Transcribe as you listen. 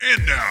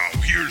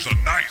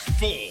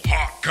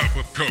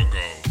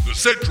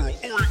Central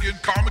Oregon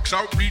Comics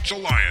Outreach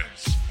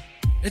Alliance.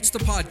 It's the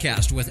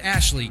podcast with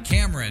Ashley,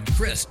 Cameron,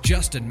 Chris,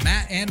 Justin,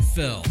 Matt, and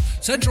Phil,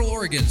 Central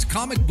Oregon's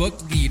comic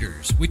book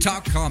leaders. We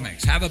talk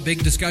comics, have a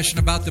big discussion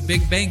about the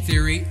Big Bang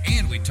Theory,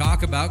 and we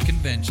talk about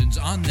conventions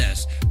on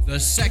this, the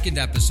second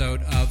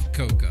episode of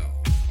COCO.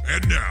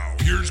 And now,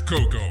 here's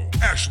Coco,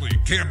 Ashley,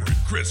 Cameron,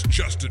 Chris,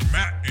 Justin,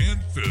 Matt,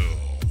 and Phil.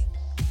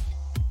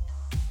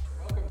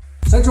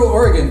 Central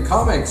Oregon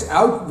Comics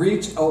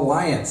Outreach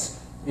Alliance,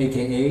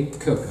 a.k.a.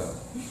 COCO.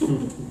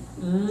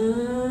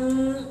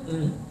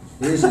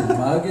 Here's your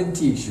mug and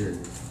t-shirt.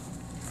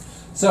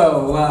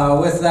 So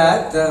with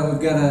that,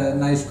 we've got a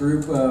nice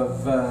group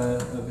of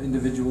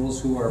individuals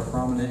who are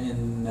prominent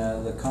in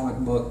the comic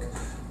book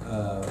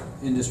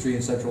industry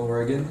in Central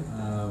Oregon.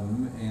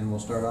 And we'll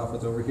start off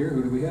with over here.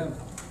 Who do we have?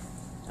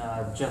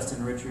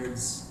 Justin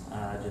Richards.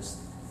 Just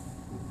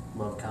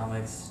love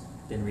comics.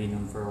 Been reading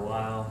them for a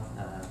while.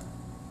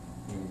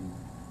 And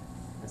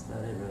that's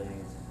about it, really.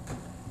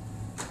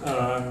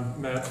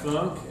 I'm Matt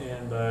Funk,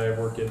 and I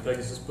work at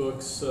Pegasus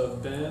Books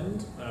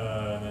Bend,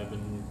 and I've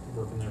been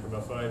working there for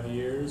about 5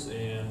 years,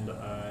 and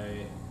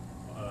I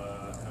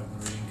have been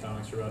reading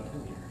comics for about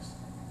 10 years.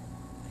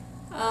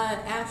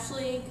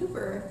 Ashley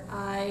Cooper.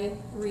 I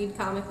read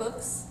comic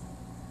books,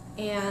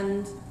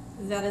 and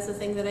that is the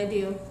thing that I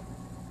do.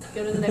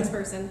 Go to the next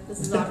person.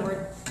 This is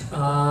awkward.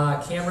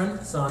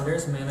 Cameron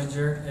Saunders,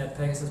 manager at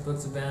Pegasus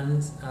Books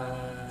Bend,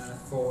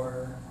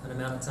 for an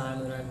amount of time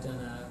that I've done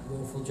a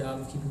woeful job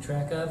of keeping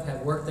track of.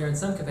 Have worked there in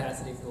some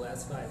capacity for the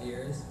last 5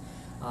 years,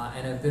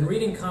 and have been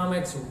reading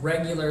comics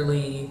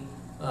regularly,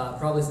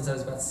 probably since I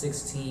was about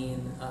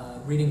 16,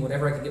 reading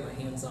whatever I could get my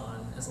hands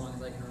on, as long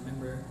as I can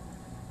remember,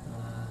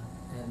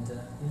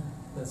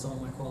 that's all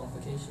my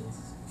qualifications.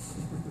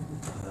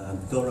 I'm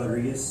Phil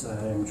Rodriguez.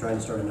 I'm trying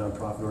to start a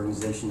nonprofit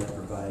organization that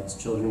provides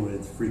children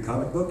with free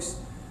comic books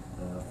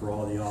for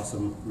all the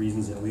awesome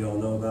reasons that we all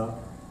know about.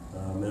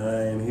 And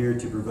I am here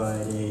to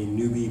provide a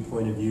newbie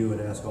point of view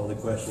and ask all the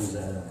questions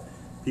that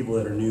people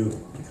that are new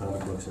to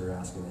comic books are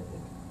asking, I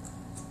think.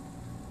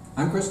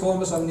 I'm Chris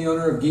Columbus. I'm the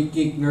owner of Geek,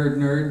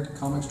 Nerd,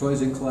 Comics,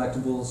 Toys, and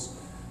Collectibles.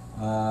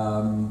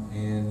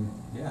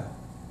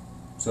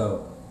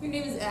 So... Your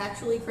name is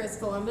actually Chris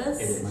Columbus?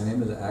 It is. My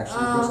name is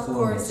actually Chris Columbus. Of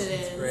course it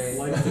is. Great.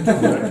 Like the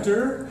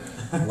director?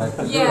 Like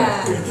the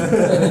Yeah.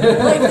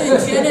 Like the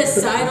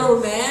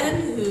genocidal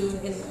man who,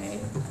 anyway.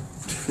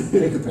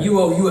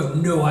 You have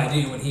no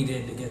idea what he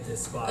did to get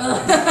this spot.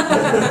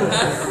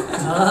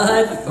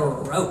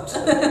 Cutthroat.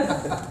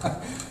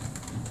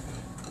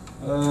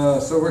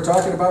 So we're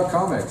talking about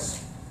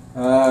comics.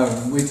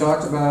 We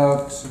talked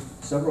about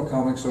several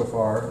comics so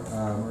far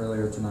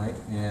earlier tonight,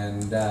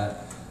 and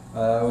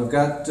we've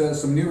got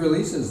some new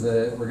releases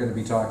that we're going to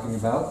be talking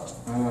about.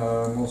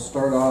 We'll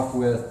start off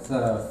with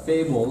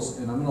Fables,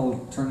 and I'm going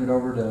to turn it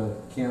over to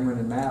Cameron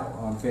and Matt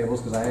on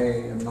Fables because I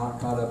am not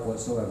caught up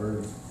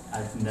whatsoever.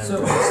 I've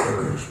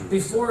never So,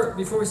 before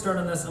before we start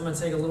on this, I'm going to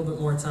take a little bit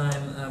more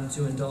time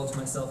to indulge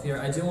myself here.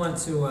 I do want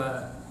to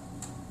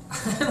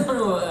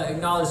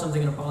acknowledge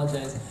something and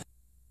apologize.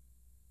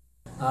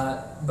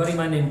 A buddy of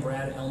mine named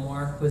Brad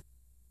Elmore.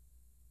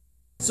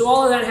 So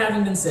all of that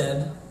having been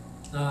said,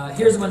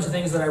 here's a bunch of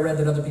things that I read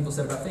that other people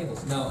said about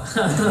Fables. No.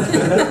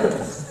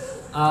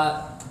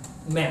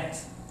 Matt,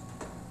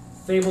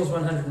 Fables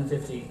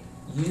 150.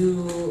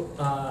 You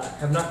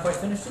have not quite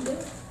finished it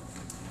yet?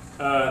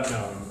 No,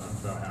 I'm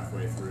about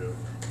halfway through.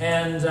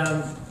 And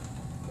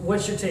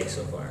what's your take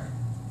so far?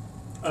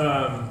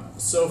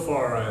 So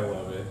far, I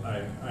love it.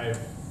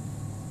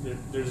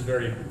 There's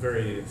very,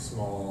 very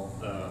small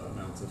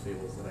amounts of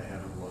Fables that I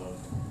haven't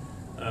loved.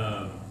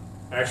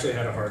 I actually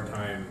had a hard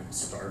time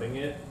starting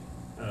it.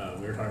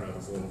 We were talking about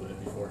this a little bit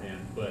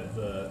beforehand, but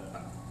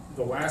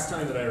the last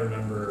time that I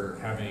remember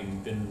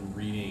having been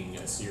reading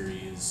a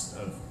series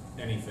of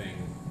anything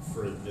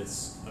for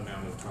this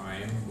amount of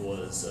time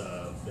was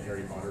the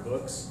Harry Potter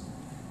books.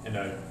 And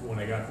when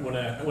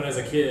as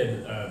a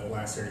kid, the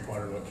last Harry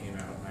Potter book came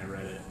out, and I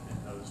read it, and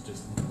I was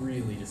just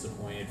really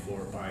disappointed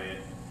by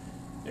it.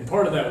 And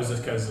part of that was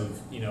just because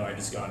of I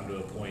just gotten to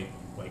a point,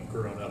 like,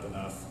 grown up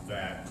enough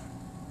that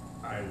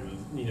I was,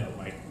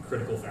 my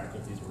critical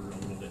faculties were a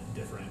little bit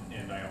different,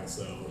 and I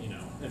also,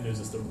 and there's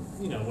just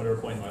whatever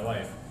point in my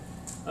life.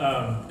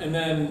 And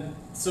then,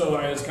 so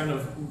I was kind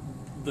of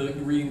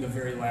reading the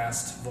very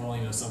last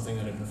volume of something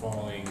that I've been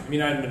following. I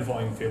mean, I hadn't been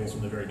following Fables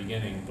from the very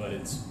beginning, but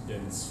it's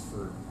been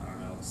for,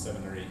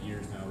 7 or 8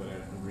 years now that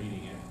I've been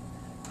reading it.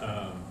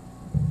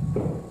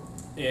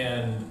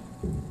 And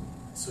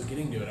so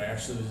getting to it, I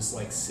actually was just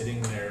like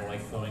sitting there,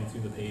 like thumbing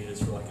through the pages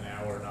for like an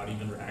hour, not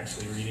even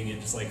actually reading it,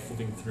 just like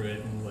flipping through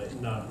it and like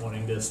not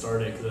wanting to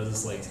start it because I was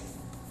just like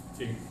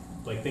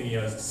like thinking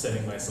I was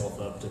setting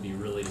myself up to be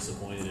really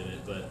disappointed in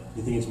it, but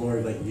You think it's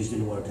more like you just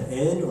didn't want it to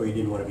end, or you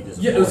didn't want to be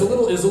disappointed? yeah, it was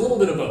a little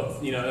bit of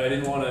both. You know, I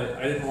didn't want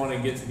to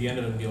get to the end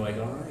of it and be like,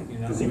 all right, you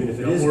know, Because even if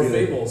it no is more good,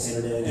 fables,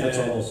 and it ends, that's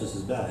almost just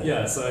as bad.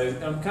 yeah. So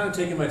I'm kind of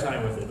taking my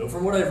time with it. But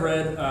from what I've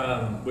read,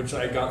 which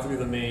I got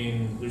through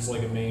there's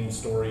like a main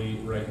story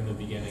right in the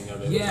beginning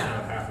of it. which is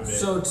about half of it.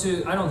 So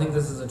I don't think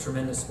this is a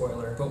tremendous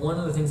spoiler, but one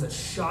of the things that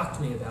shocked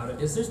me about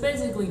it is there's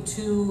basically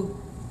two,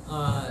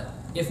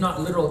 if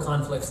not literal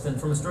conflicts, then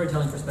from a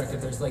storytelling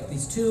perspective, there's like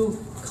these two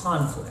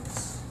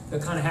conflicts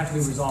that kind of have to be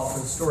resolved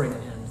for the story to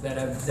end,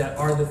 that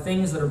are the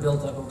things that are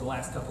built up over the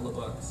last couple of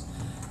books.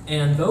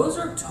 And those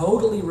are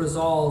totally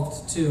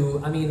resolved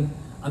to, I mean,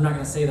 I'm not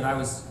going to say that I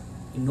was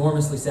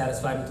enormously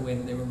satisfied with the way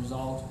that they were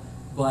resolved,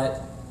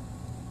 but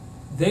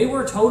they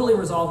were totally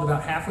resolved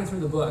about halfway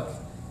through the book.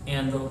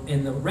 And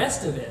the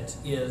rest of it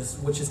is,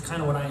 which is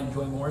kind of what I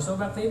enjoy more so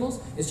about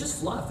Fables, it's just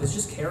fluff. It's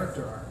just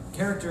character art,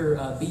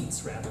 character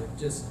beats rather,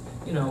 just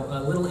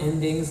little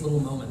endings, little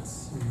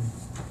moments.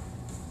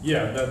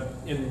 Yeah,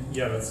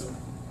 that's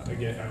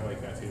again, I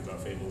like that too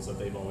about Fables, that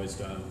they've always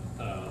done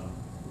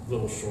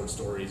little short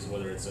stories,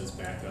 whether it's as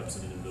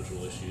backups and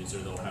individual issues, or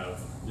they'll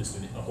have just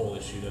a whole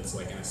issue that's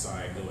like an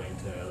aside going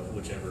to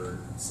whichever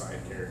side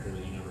character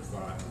that you never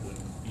thought would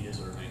be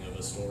deserving of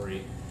a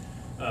story.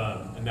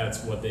 And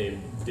that's what they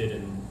did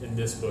in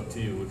this book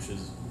too, which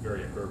is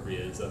very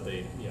appropriate. Is that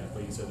they,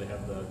 like you said, they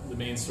have the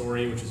main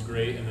story, which is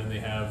great, and then they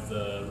have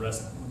the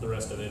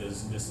rest of it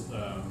is just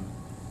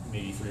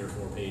maybe 3 or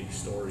 4 page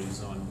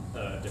stories on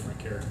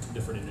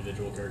different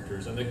individual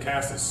characters, and the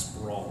cast is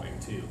sprawling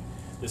too.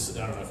 This,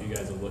 I don't know if you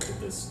guys have looked at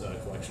this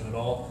collection at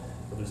all,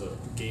 but there's a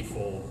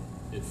gatefold.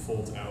 It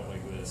folds out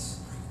like this.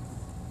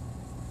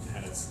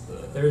 And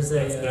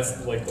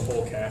that's like the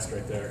whole cast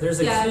right there.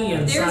 There's a key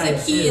inside.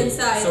 There's a key too.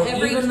 inside. So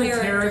every even character.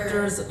 the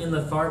characters in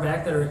the far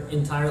back that are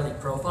entirely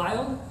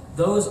profiled,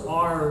 those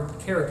are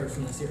characters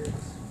from the series.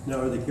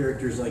 Now, are the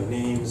characters like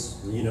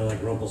names,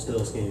 like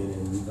Rumpelstiltskin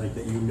and like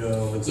that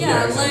and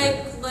Yeah,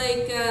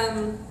 like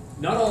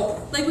not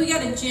all. Like we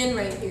got a Jin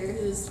right here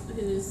who's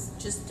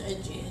just a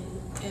Jin,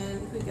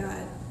 and we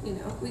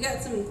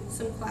got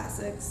some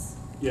classics.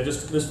 Yeah,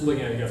 just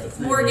looking at it, you got the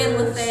 3 Morgan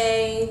Le bears.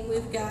 Fay.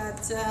 We've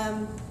got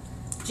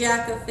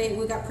Jack of Fate.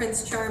 We got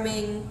Prince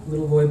Charming.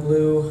 Little Boy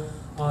Blue,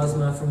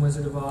 Ozma from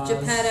Wizard of Oz.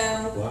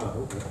 Geppetto. Wow,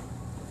 okay.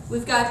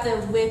 We've got the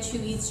witch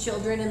who eats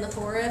children in the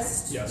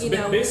forest. Yeah, so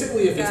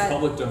basically, if it's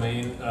public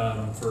domain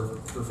for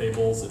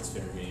Fables, it's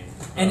fair game.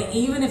 And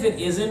even if it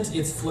isn't,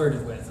 it's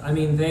flirted with. I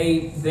mean,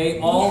 they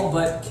all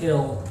but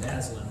kill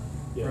Aslan.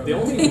 Yeah,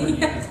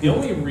 the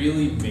only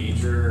really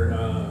major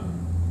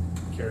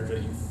character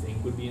that you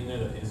think would be in there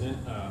that isn't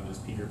is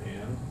Peter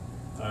Pan,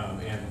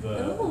 and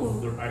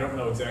I don't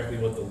know exactly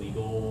what the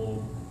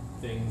legal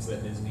things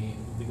that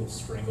legal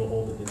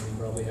stranglehold that Disney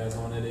probably has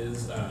on it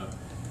is,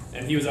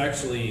 and he was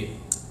actually.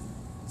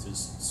 This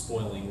is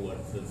spoiling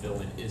what the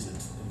villain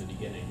isn't in the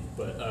beginning,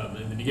 but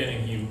in the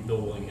beginning,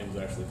 Bill Willingham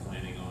was actually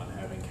planning on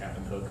having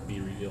Captain Hook be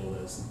revealed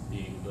as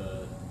being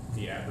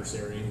the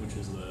adversary, which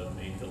is the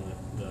main villain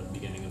at the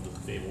beginning of the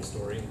Fable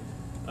story,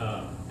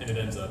 and it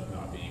ends up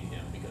not being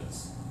him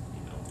because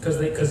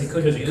he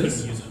couldn't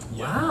use him.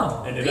 Yeah.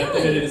 Wow, and it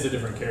is a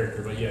different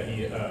character, but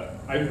yeah,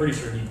 I'm pretty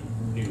sure he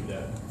knew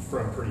that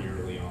from pretty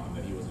early on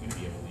that he wasn't going to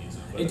be able to use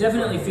him. It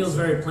definitely feels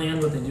very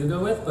planned what they do go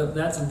with, but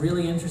that's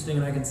really interesting,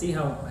 and I can see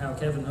how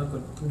Kevin Hook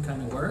would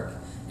kind of work.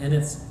 And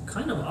it's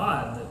kind of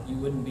odd that you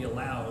wouldn't be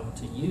allowed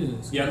to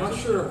use. Yeah, I'm not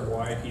sure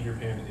why Peter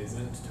Pan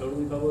isn't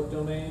totally public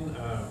domain,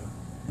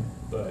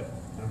 but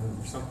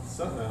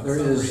something else.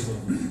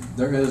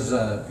 There is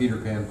Peter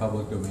Pan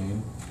public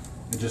domain.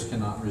 It just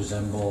cannot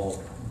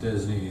resemble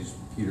Disney's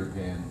Peter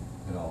Pan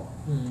at all.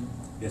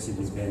 Yes, you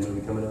think Pan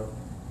movie coming out?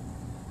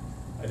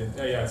 I did.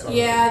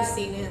 Yeah, I've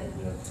seen it.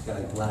 Yeah, it's got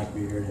a black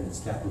beard, and it's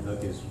Captain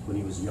Hook is when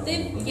he was young.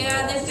 They've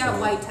got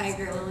White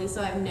Tiger Lily,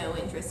 so I have no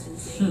interest in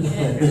seeing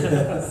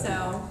it.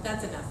 So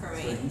that's enough for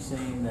So me. are you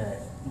saying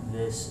that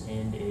this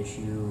end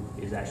issue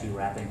is actually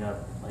wrapping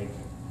up like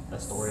a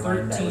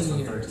storyline that was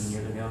from 13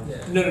 years ago?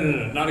 Yeah.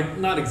 No,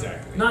 not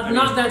exactly.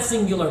 Not that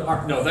singular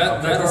arc. No,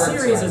 that the arc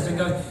series has been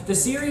going. The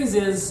series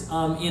is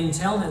in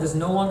Telnet. This is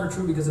no longer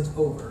true because it's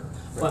over.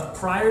 But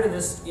prior to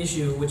this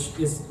issue, which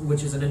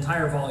is an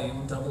entire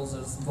volume, doubles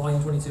as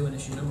volume 22 and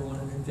issue number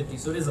 150,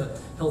 so it is a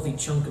healthy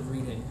chunk of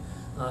reading.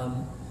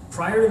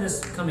 Prior to this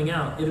coming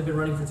out, it had been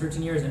running for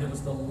 13 years, and it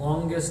was the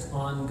longest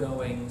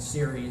ongoing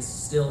series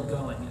still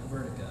going at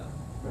Vertigo.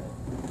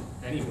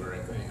 Anywhere, I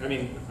think. I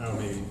mean,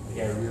 maybe.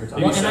 Yeah, we were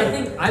talking. Well, and I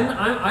think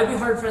I'd be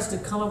hard pressed to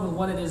come up with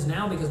what it is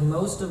now because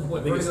most of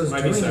what Vertigo's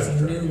doing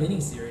is new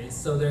miniseries.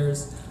 So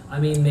there's.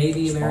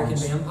 Maybe American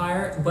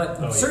Vampire,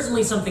 but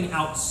certainly something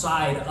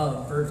outside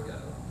of Vertigo.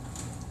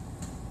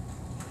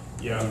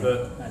 Yeah,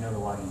 I know The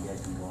Walking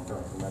Dead's been going for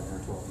like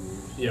 11 or 12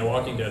 years. Yeah,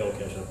 Walking Dead will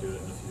catch up to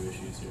it in a few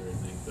issues here, I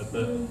think.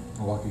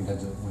 But Walking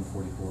Dead's at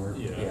 144.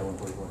 Yeah,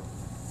 144.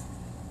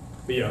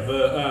 But yeah,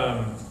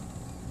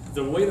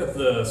 the way that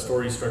the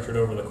story is structured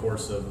over the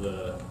course of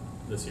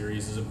the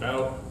series is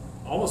about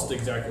almost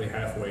exactly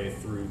halfway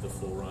through the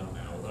full run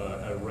now,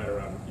 right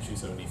around issue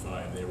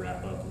 75, they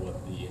wrap up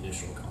what the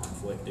initial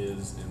conflict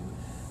is. And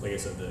like I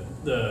said,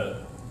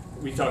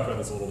 we talked about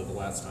this a little bit the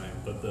last time,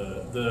 but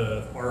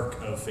the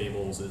arc of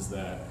Fables is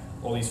that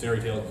all these fairy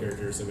tale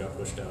characters have got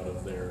pushed out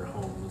of their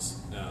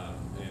homes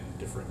in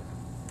different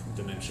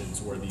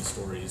dimensions where these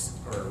stories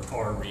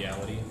are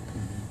reality.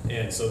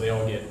 And so they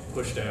all get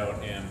pushed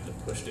out and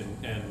pushed in,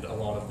 and a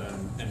lot of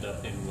them end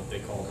up in what they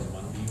call the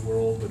Mundi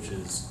world, which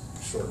is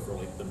short for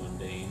like the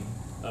mundane.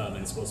 And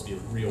it's supposed to be a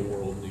real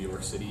world. New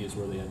York City is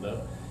where they end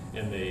up.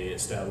 And they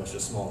establish a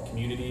small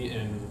community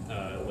in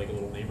like a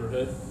little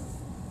neighborhood.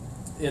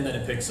 And then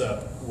it picks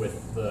up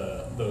with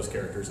those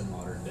characters in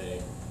modern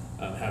day,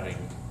 having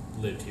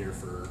lived here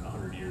for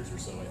 100 years or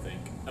so, I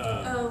think.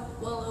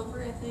 Well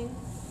over, I think.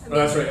 Oh,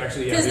 that's right,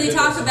 actually, yeah. Because they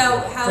talk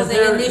about how 'Cause they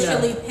they're-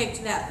 initially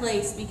picked that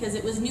place because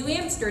it was New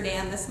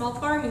Amsterdam, the small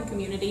farming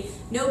community.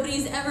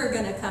 Nobody's ever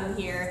gonna come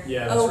here.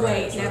 Yeah, that's oh right,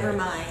 wait, that's never right.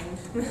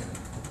 mind.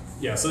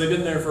 Yeah, so they've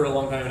been there for a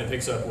long time, and it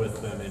picks up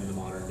with them in the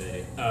modern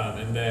day.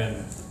 And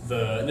then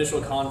the initial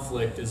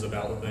conflict is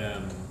about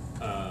them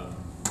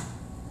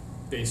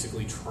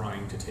basically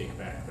trying to take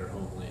back their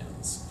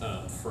homelands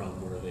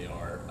from where they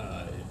are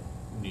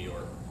in New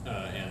York.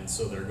 And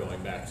so they're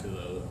going back to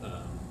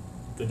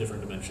the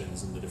different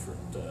dimensions and the different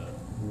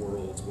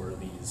worlds where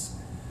these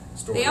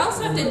stories. They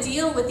also have to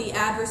deal with the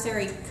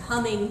adversary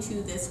coming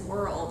to this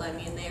world. I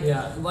mean, they.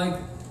 Yeah, like,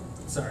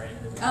 sorry.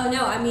 Oh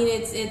no! I mean,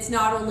 it's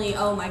not only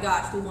oh my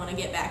gosh, we want to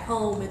get back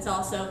home. It's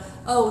also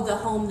oh the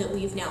home that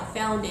we've now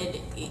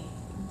founded,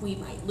 we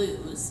might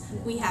lose.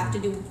 We have to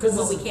do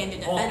what we can to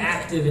defend all it.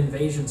 active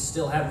invasions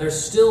still have. There's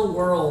still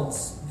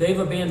worlds. They've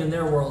abandoned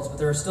their worlds, but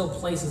there are still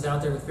places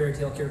out there with fairy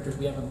tale characters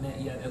we haven't met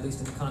yet, at least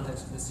in the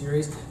context of the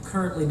series,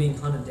 currently being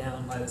hunted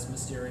down by this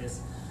mysterious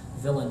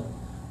villain.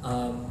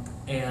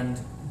 And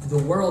the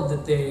world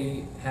that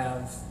they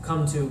have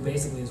come to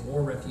basically as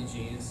war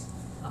refugees,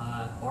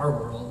 our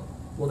world.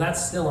 Well,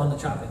 that's still on the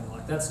chopping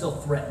block. That's still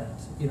threatened.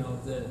 You know,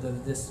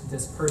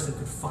 this person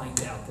could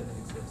find out that it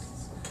exists.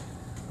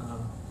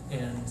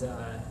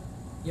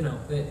 You know,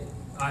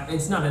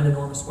 it's not an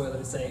enormous spoiler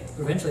to say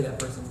eventually that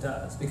person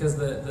does, because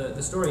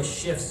the story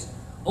shifts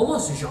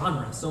almost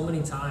genre so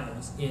many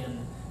times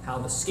in how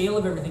the scale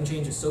of everything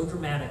changes so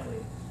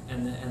dramatically,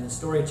 and the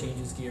story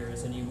changes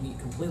gears, and you meet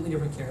completely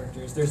different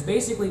characters. There's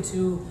basically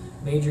two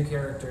major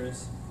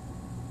characters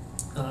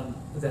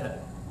that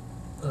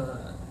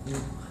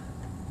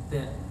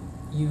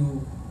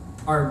you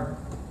are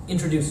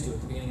introduced to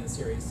at the beginning of the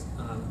series,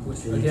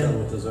 which Can you tell again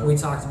what those are? we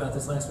talked about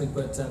this last week.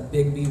 But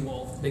Big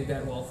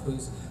Bad Wolf,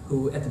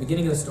 who at the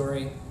beginning of the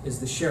story is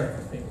the sheriff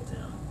of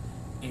Fabletown,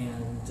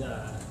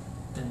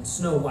 and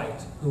Snow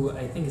White, who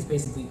I think is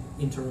basically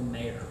interim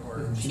mayor,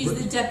 or She's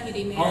the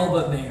deputy mayor. all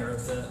but mayor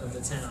of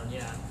the town,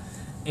 yeah.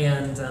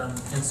 And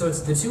so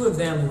it's the two of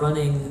them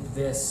running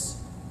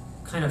this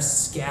kind of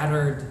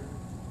scattered,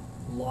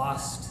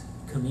 lost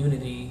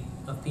community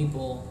of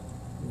people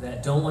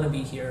that don't want to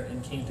be here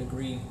and can't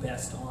agree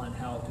best on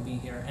how to be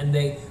here.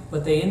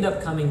 But they end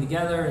up coming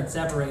together and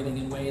separating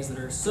in ways that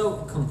are so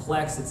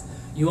complex.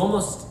 You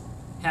almost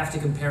have to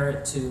compare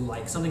it to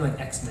like something like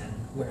X-Men,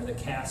 where the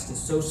cast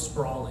is so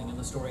sprawling and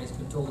the story has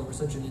been told over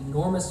such an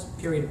enormous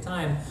period of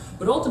time,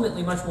 but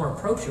ultimately much more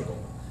approachable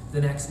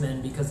than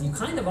X-Men, because you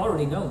kind of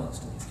already know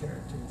most of these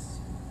characters.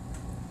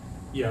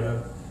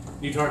 Yeah,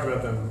 you talked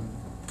about them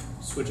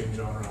switching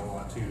genre a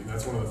lot too.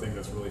 That's one of the things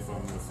that's really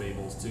fun with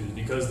Fables too,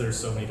 because there's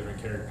so many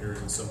different characters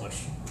and so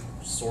much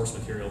source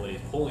material that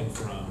he's pulling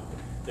from,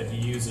 that he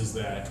uses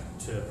that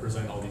to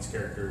present all these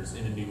characters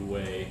in a new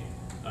way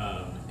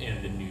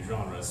and in new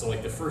genres. So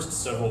like the first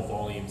several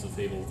volumes of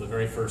Fables, the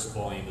very first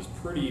volume is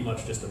pretty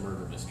much just a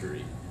murder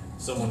mystery.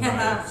 Someone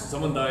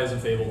dies in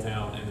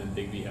Fabletown, and then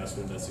Bigby has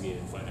to investigate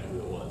and find out who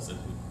it was and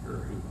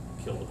who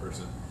killed the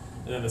person.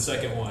 And then the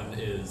second one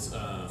is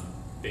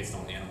based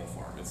on Animal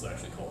Farm. It's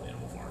actually called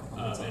Animal Farm.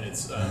 And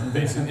it's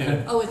basically...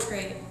 It's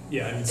great.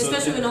 Yeah, and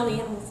Especially when all the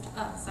animals...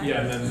 sorry.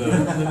 Yeah, and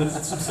then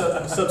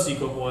the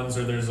subsequent ones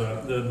are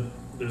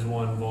there's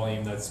one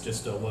volume that's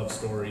just a love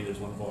story. There's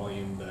one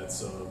volume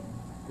that's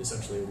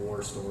essentially a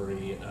war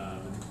story.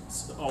 And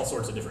all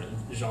sorts of different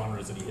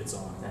genres that he hits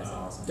on. That's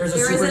awesome. There's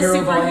There a is a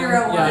superhero volume.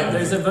 superhero one. Yeah,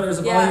 there's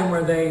a Yeah. volume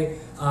where they.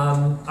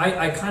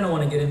 I kind of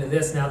want to get into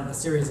this now that the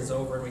series is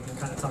over, and we can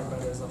kind of talk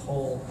about it as a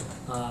whole.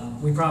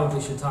 We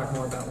probably should talk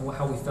more about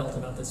how we felt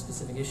about this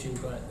specific issue.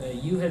 But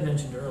you had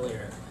mentioned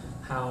earlier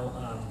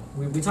how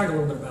we talked a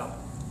little bit about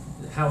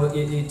how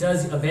it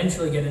does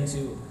eventually get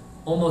into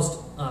almost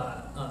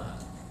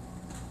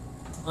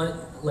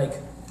like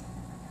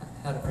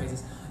how to phrase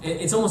this.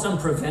 It's almost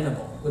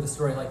unpreventable with a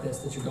story like this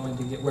that you're going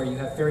to get where you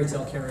have fairy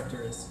tale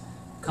characters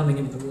coming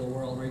into the real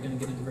world, where you're going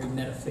to get into very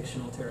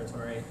metafictional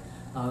territory,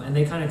 and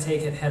they kind of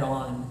take it head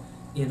on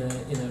in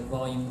a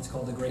volume that's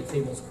called the Great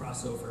Fables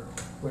Crossover,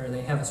 where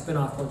they have a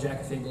spin-off called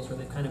Jack of Fables, where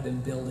they've kind of been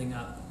building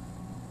up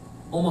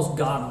almost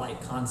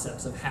godlike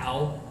concepts of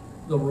how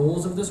the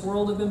rules of this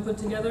world have been put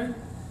together,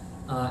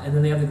 and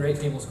then they have the Great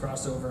Fables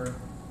Crossover,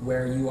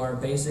 where you are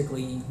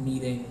basically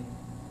meeting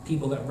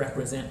people that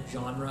represent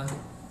genre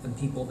and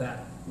people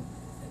that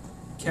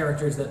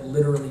characters that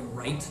literally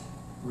write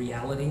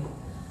reality.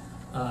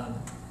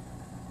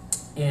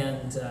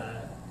 And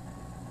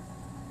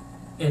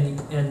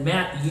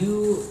Matt,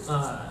 you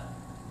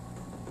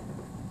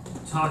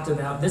talked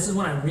about, this is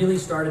when I really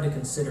started to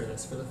consider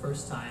this for the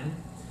first time.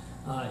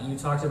 You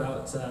talked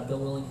about Bill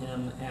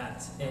Willingham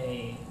at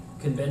a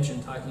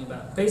convention, talking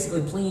about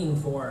basically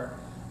pleading for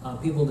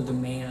people to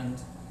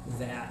demand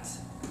that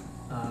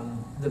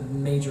the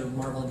major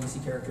Marvel and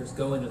DC characters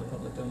go into the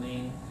public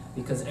domain,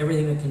 because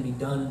everything that can be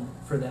done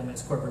for them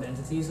as corporate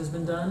entities has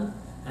been done,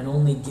 and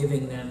only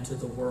giving them to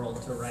the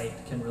world to write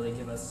can really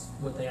give us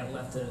what they have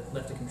left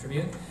to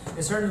contribute.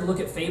 I started to look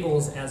at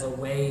Fables as a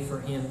way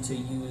for him to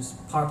use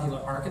popular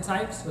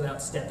archetypes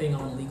without stepping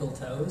on legal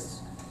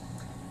toes.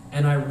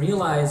 And I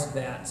realized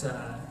that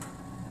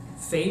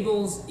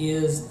Fables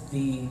is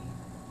the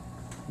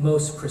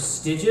most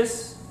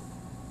prestigious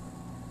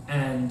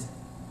and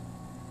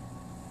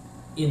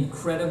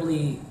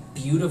incredibly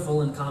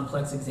beautiful and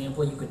complex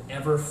example you could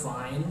ever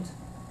find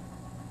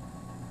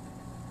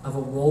of a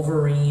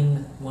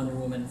Wolverine Wonder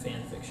Woman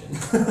fan fiction.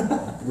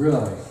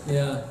 Really?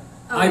 Yeah.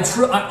 Oh,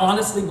 I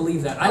honestly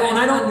believe that. And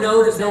I don't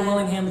know that Bill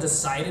Willingham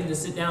decided to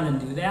sit down and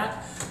do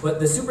that, but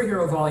the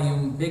superhero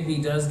volume,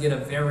 Bigby does get a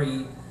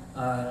very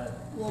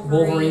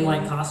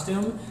Wolverine-like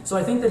costume. So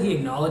I think that he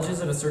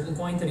acknowledges at a certain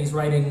point that he's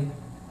writing,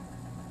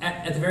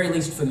 at the very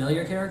least,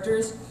 familiar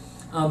characters.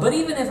 But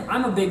even if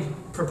I'm a big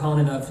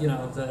proponent of,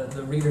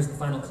 the reader's the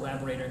final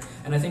collaborator,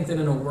 and I think that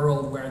in a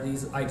world where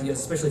these ideas,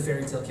 especially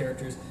fairy tale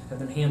characters, have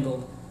been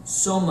handled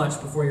so much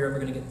before you're ever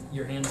going to get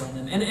your hands on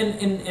them. And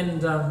in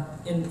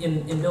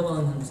Bill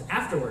Willingham's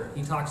Afterward,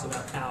 he talks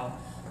about how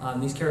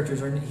these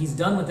characters he's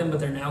done with them, but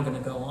they're now going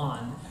to go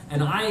on.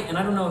 And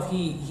I don't know if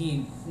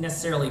he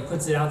necessarily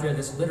puts it out there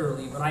this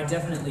literally, but I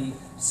definitely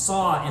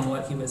saw in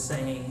what he was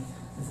saying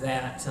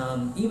that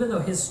even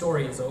though his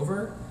story is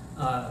over,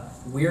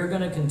 we're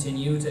going to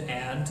continue to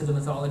add to the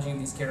mythology of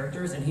these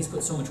characters, and he's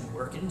put so much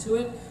work into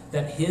it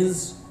that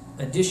his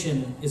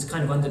addition is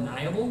kind of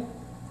undeniable.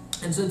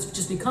 And so it's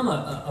just become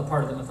a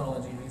part of the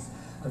mythology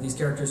of these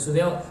characters. So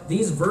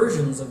these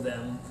versions of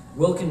them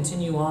will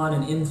continue on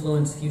and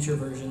influence future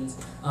versions,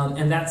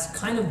 and that's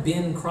kind of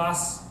been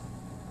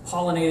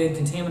cross-pollinated,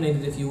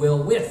 contaminated, if you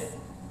will, with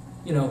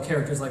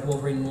characters like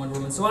Wolverine and Wonder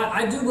Woman. So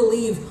I do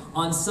believe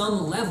on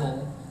some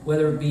level,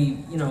 whether it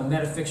be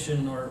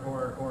metafiction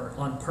or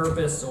on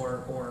purpose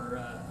or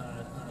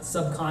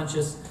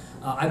subconscious,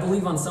 I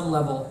believe on some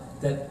level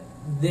that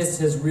this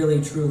has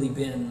really truly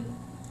been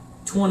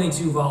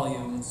 22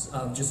 volumes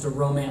of just a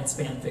romance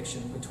fan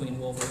fiction between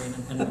Wolverine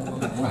and Wonder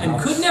Woman. Wow. And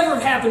could never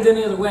have happened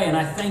any other way, and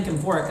I thank him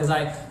for it, because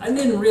I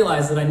didn't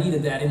realize that I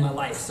needed that in my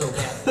life so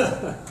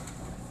bad.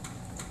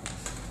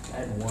 I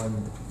had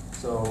one.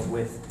 So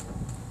with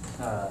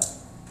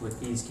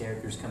these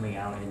characters coming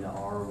out into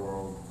our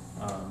world,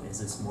 is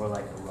this more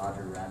like a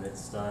Roger Rabbit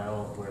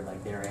style, where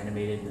like they're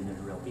animated and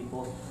they're real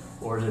people,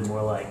 or is it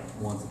more like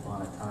Once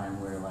Upon a Time,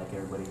 where like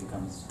everybody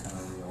becomes kind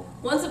of real?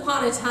 Once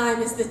Upon a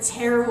Time is the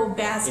terrible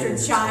bastard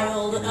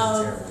child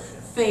of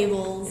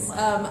Fables.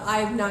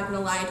 I'm not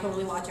gonna lie, I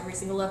totally watch every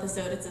single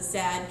episode. It's a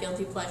sad,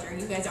 guilty pleasure.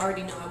 You guys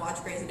already know I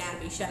watch Grey's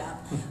Anatomy. Shut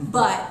up.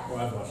 But Well,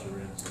 I've watched it.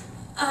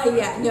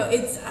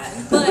 it's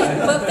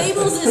but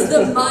Fables is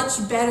the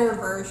much better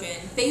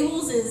version.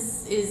 Fables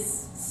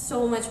is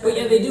so much better. But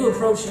yeah, they do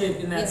approach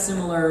it in that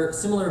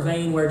similar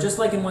vein, where just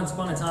like in Once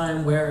Upon a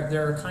Time, where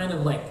there are kind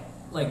of like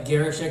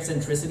garish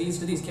eccentricities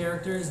to these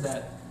characters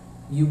that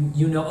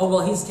oh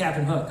well, he's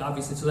Captain Hook,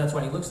 obviously, so that's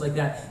why he looks like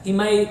that. He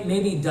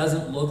maybe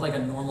doesn't look like a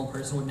normal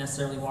person would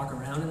necessarily walk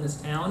around in this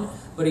town,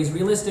 but he's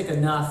realistic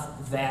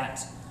enough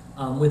that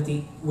with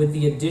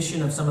the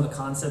addition of some of the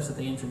concepts that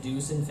they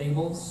introduce in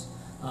Fables,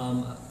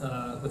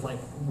 with like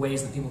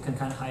ways that people can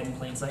kind of hide in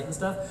plain sight and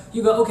stuff,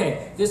 you go,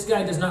 okay, this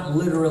guy does not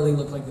literally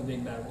look like the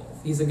big bad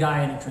wolf. He's a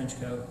guy in a trench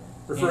coat.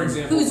 Or for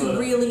example, who's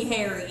really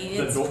hairy.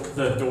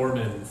 The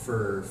doorman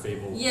for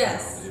Fables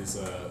Yes. is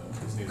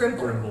his name is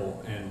Grimble.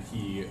 Grimble, and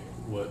he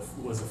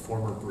was a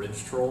former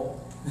bridge troll.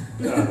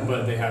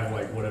 But they have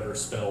like whatever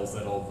spells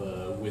that all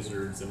the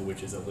wizards and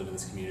witches that live in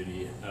this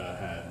community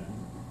had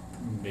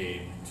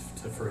made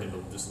for him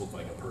to just look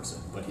like a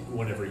person. But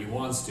whenever he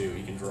wants to,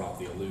 he can draw off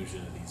the illusion,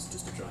 and he's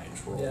just a giant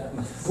troll. Yeah,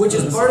 which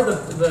is part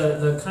of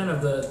the kind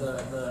of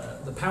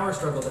the power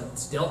struggle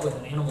that's dealt with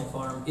in Animal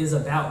Farm is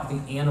about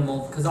the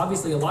animal, because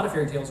obviously a lot of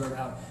fairy tales are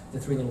about the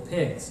three little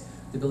pigs,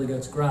 the Billy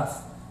Goat's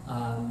Gruff,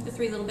 The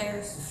Three Little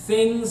Bears.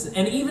 things,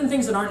 and even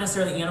things that aren't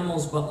necessarily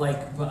animals, but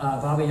like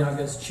Baba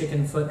Yaga's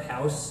chicken foot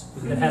house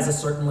that has a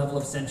certain level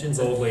of sentience.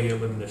 The old lady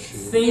that lived in a shoe.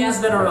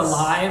 Things that are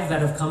alive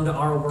that have come to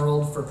our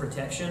world for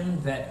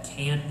protection that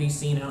can't be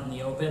seen out in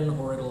the open,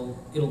 or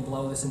it'll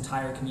blow this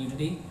entire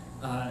community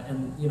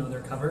and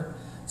their cover.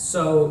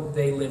 So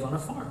they live on a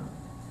farm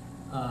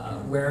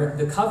where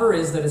the cover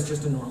is that it's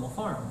just a normal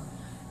farm,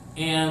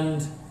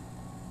 and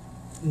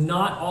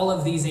not all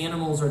of these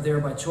animals are there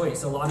by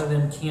choice. A lot of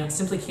them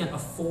simply can't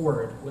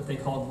afford what they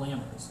call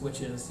glamours, which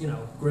is,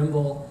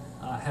 Grimble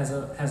has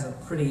a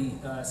pretty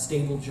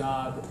stable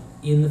job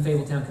in the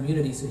Fabletown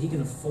community, so he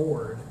can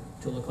afford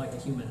to look like a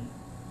human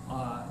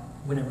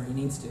whenever he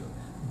needs to.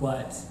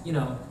 But,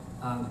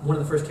 one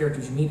of the first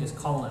characters you meet is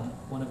Colin,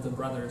 one of the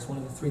brothers, one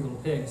of the three little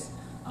pigs,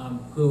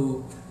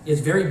 who is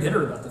very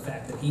bitter about the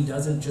fact that he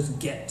doesn't just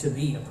get to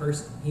be a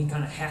person. He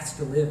kind of has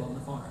to live on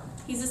the farm.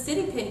 He's a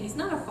city pig. He's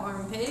not a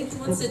farm pig. He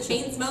wants to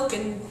chain smoke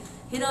and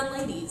hit on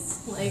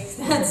ladies. Like,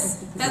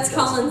 that's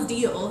Colin's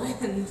deal,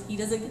 and he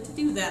doesn't get to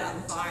do that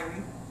on the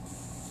farm.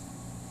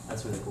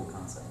 That's a really cool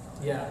concept.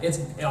 Yeah, it's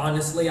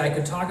honestly, I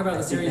could talk about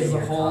the series as a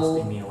You're whole.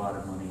 costing me a lot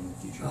of money in the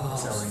future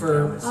selling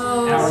for comics.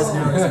 hours and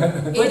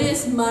hours. It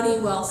is money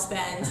well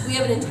spent. We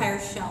have an entire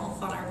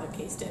shelf on our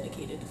bookcase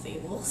dedicated to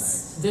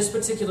Fables. This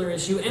particular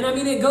issue, and I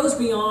mean, it goes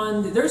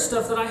beyond. There's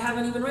stuff that I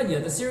haven't even read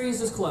yet. The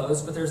series is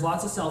closed, but there's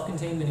lots of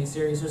self-contained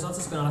miniseries. There's lots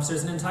of spin-offs.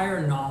 There's an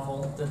entire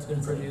novel that's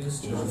been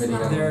produced.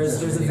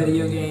 There's a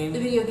video game. The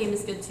video game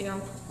is good too.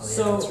 Oh, yeah,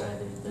 So- that's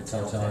right. The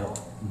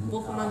Telltale.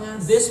 Wolf Among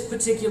Us. This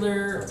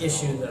particular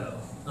issue, though,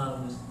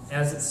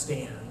 as it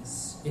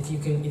stands, if you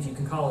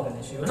can call it an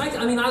issue, and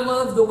I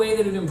love the way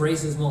that it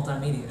embraces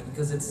multimedia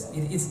because it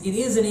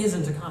is and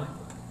isn't a comic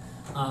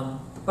book,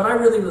 but I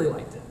really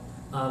liked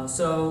it.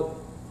 So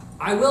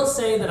I will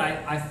say that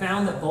I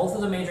found that both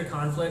of the major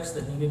conflicts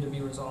that needed to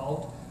be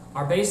resolved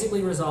are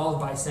basically resolved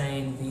by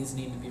saying these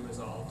need to be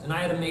resolved, and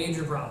I had a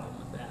major problem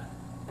with that.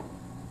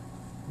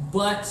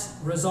 But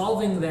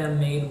resolving them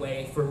made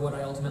way for what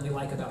I ultimately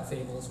like about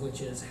Fables, which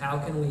is how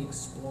can we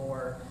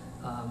explore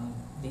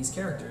these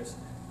characters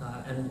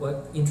and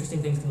what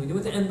interesting things can we do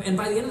with it. And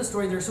by the end of the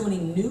story, there are so many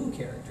new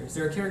characters.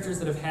 There are characters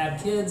that have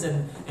had kids,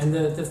 and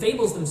the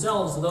Fables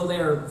themselves, though they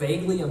are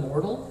vaguely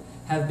immortal,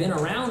 have been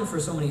around for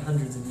so many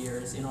hundreds of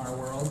years in our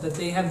world that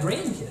they have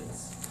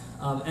grandkids.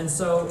 And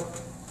so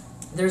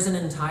there's an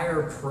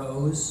entire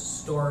prose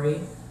story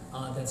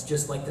that's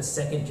just like the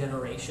second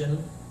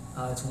generation.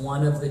 It's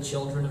one of the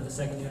children of the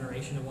second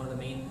generation of one of the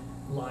main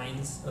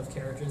lines of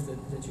characters that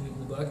you meet in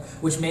the book,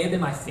 which may have been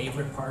my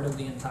favorite part of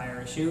the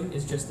entire issue,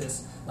 is just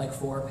this like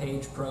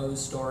 4-page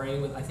prose story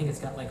with, I think it's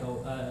got like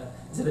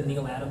is it a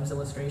Neil Adams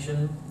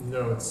illustration?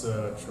 No, it's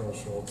Charles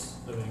Schultz,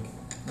 I think.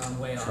 I'm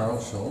way off.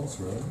 Charles Schultz,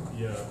 really?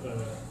 Yeah.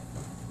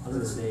 I was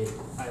gonna say,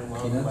 I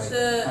love Peanuts? like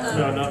The,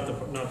 No, not the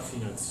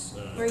Peanuts.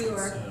 Where you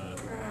it's, are.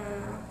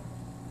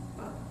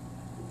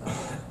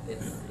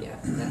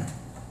 Yeah.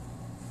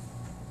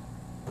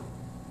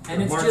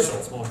 And it's Mark just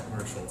Schultz,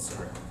 Mark Schultz,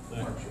 sorry.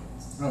 Mark Schultz.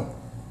 Oh.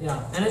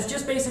 yeah, and it's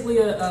just basically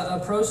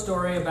a prose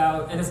story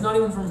about, and it's not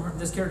even from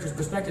this character's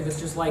perspective. It's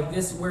just like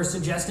this. We're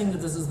suggesting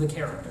that this is the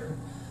character,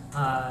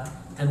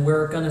 and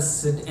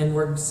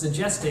we're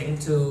suggesting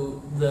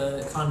to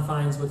the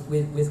confines with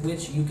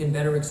which you can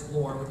better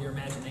explore with your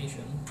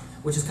imagination,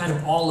 which is kind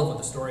of all of what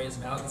the story is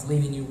about. It's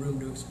leaving you room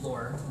to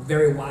explore,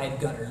 very wide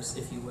gutters,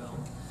 if you will.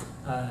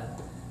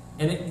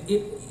 And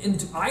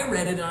I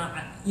read it,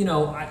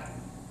 and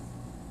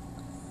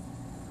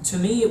to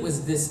me, it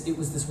was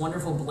this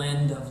wonderful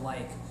blend of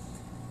like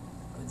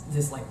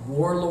this like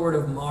Warlord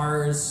of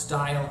Mars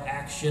style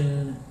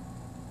action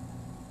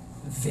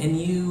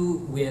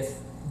venue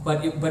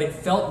but it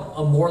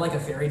felt more like a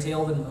fairy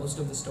tale than most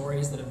of the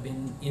stories that have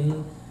been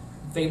in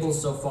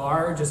Fables so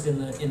far. Just in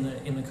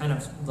the kind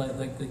of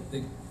like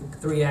the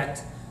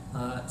 3-act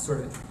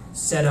sort of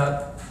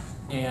setup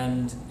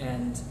and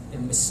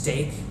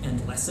mistake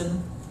and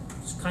lesson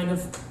kind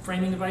of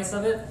framing device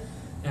of it.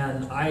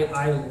 And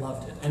I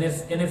loved it. And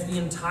if the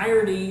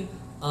entirety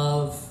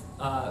of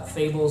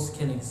Fables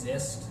can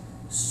exist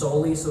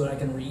solely so that I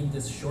can read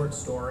this short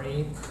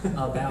story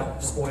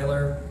about,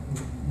 spoiler,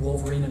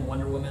 Wolverine and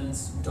Wonder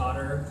Woman's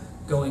daughter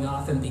going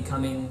off and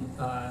becoming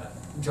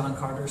John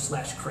Carter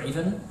 /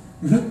 Craven,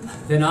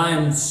 then I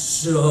am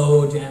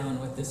so down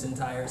with this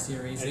entire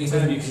series.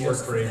 Anytime you can work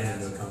just for Craven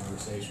that. into a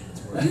conversation,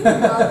 it's You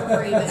worth love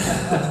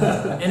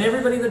Craven. And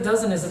everybody that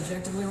doesn't is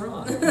objectively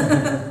wrong.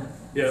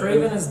 Yeah,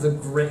 Craven is the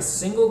great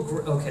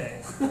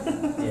okay.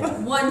 Yeah.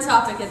 One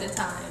topic at a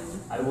time.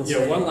 I will Yeah,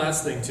 say one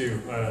last thing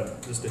too,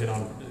 just to hit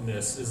on in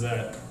this, is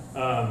that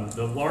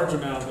the large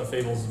amount of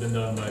Fables has been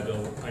done by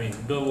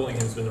Bill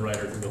Willingham's been the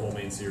writer through the whole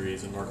main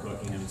series, and Mark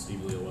Buckingham and Steve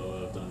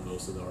Lealoa have done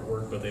most of the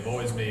artwork, but they've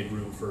always made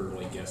room for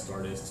like guest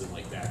artists and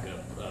like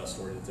backup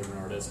stories with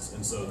different artists,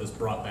 and so this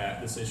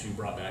issue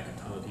brought back a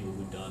ton of people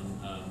who've done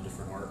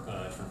different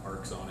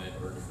arcs on it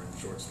or different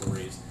short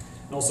stories,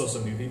 and also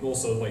some new people.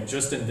 So like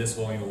just in this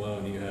volume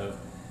alone, you have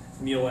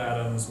Neil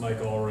Adams, Mike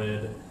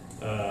Allred,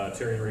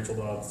 Terry and Rachel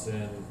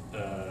Dodson,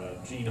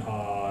 Gene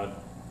Hod,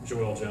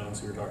 Joelle Jones,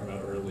 who we were talking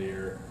about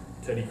earlier,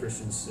 Teddy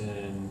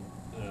Christensen,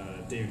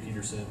 David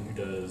Peterson, who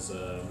does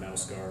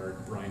Mouse Guard,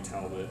 Brian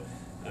Talbot.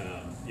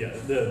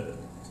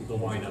 The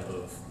lineup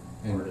of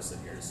artists in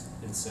here is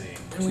insane.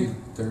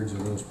 2/3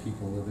 of those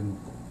people live in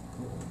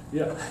Portland.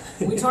 Yeah.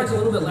 We talked a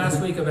little bit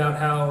last week about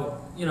how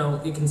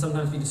it can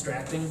sometimes be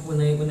distracting when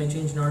they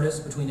change an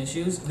artist between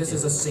issues. This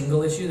is a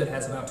single issue that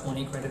has about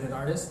 20 credited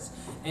artists,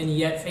 and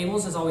yet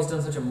Fables has always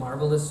done such a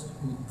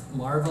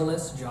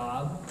marvelous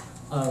job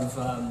of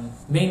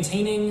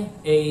maintaining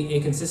a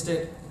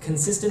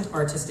consistent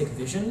artistic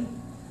vision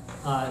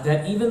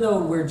that even though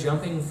we're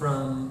jumping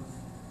from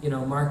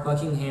Mark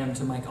Buckingham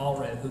to Mike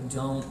Allred, who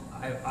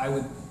I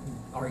would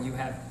or you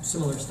have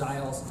similar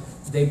styles,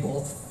 they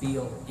both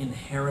feel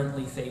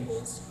inherently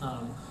Fables.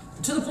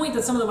 To the point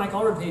that some of the Mike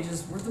Allred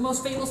pages were the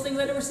most Fables things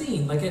I'd ever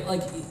seen.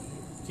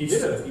 He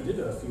did a few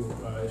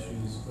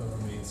issues of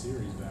the main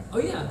series back. Oh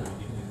yeah. at the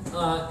beginning.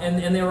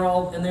 And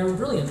they were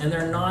brilliant. And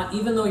they're not,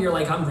 even though you're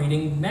like, I'm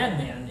reading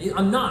Madman.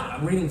 I'm not.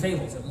 I'm reading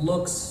Fables. It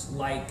looks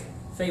like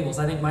Fables.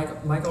 I think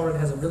Mike Allred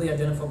has a really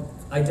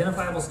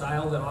identifiable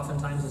style that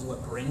oftentimes is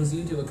what brings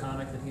you to a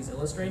comic that he's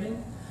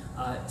illustrating.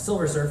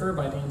 Silver Surfer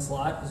by Dan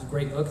Slott is a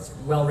great book. It's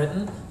well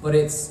written, but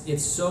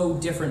it's so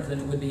different than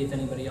it would be if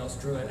anybody else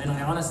drew it. And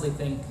I honestly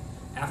think,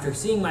 after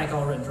seeing Mike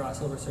Allred draw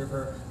Silver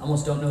Surfer, I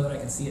almost don't know that I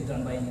could see it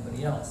done by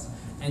anybody else.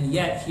 And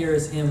yet,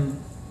 here's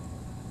him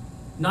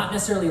not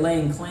necessarily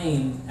laying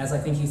claim, as I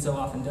think he so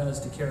often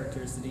does, to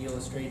characters that he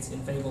illustrates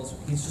in Fables.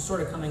 He's just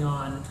sort of coming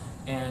on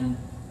and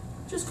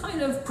just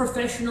kind of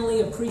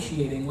professionally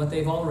appreciating what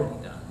they've already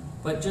done.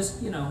 But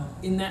just,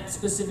 in that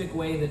specific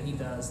way that he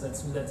does.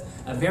 That's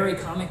a very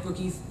comic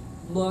booky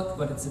look,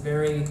 but it's a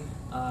very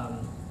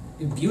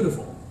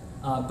beautiful.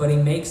 But he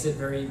makes it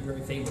very,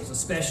 very Fables,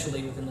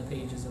 especially within the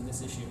pages of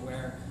this issue,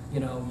 where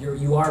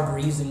you are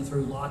breezing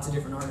through lots of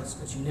different artists,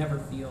 but you never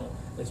feel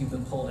like you've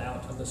been pulled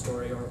out of the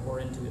story or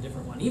into a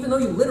different one, even though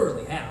you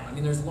literally have. I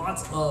mean, there's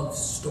lots of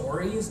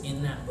stories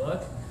in that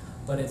book,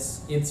 but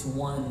it's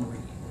one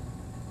read,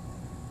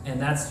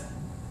 and that's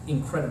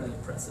incredibly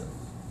impressive.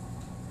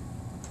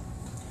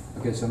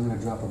 Okay, so I'm going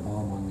to drop a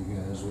bomb on you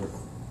guys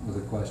with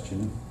a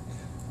question.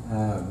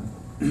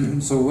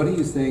 So what do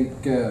you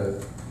think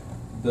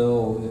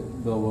Bill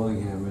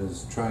Willingham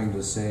is trying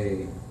to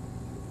say,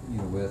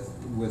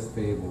 with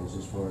Fables,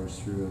 as far as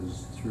through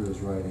his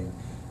writing?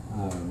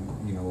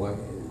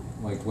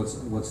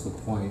 What's the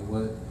point?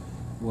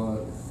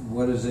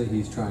 What is it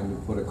he's trying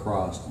to put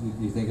across?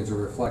 Do you think it's a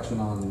reflection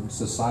on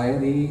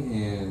society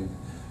and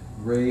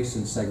race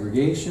and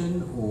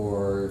segregation,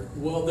 or?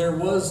 Well, there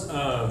was.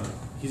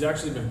 He's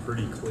actually been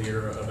pretty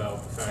clear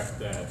about the fact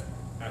that,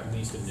 at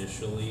least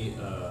initially,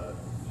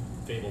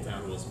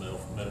 Fabletown was a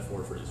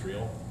metaphor for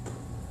Israel,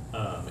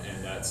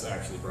 and that's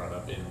actually brought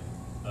up in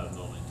a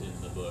moment in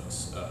the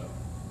books,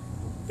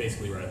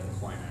 basically right at the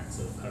climax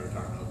of how we're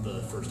talking about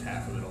the first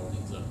half of it all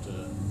leads up to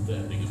the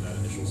ending of that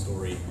initial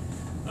story,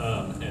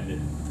 and it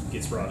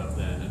gets brought up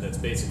then, and that's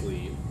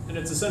basically, and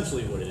it's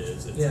essentially what it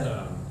is. It's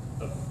a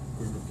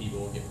group of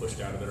people get pushed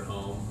out of their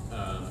home,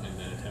 and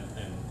then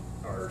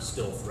are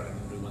still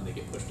threatened when they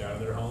get pushed out of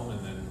their home,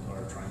 and then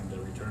are trying to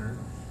return.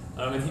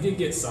 And he did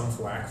get some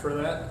flack for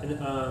that,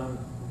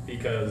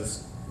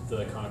 because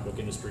the comic book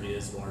industry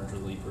is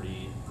largely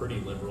pretty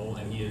liberal,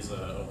 and he is an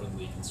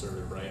openly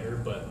conservative writer.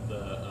 But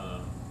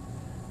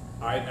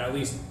at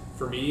least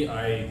for me,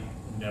 I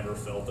never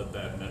felt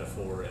that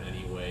metaphor in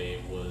any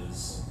way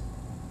was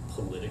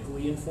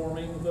politically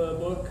informing the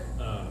book.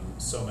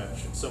 So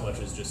much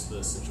as just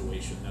the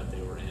situation that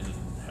they were in, and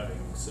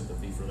having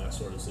sympathy for that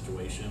sort of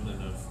situation,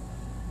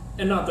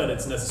 and not that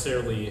it's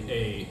necessarily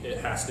it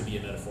has to be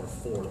a metaphor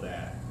for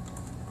that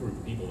group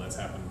of people. That's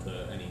happened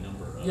to any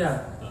number of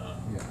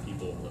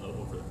people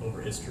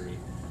over history.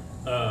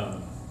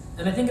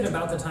 And I think at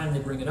about the time they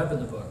bring it up in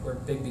the book, where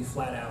Bigby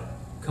flat out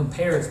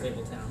compares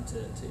Fabletown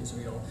to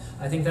Israel,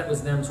 I think that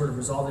was them sort of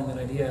resolving that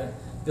idea.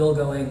 Bill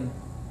going,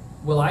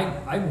 well,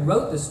 I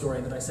wrote this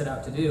story that I set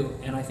out to do,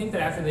 and I think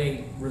that after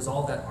they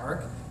resolve that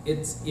arc,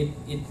 it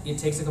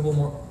takes a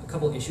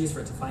couple issues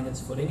for it to find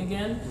its footing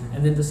again,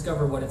 and then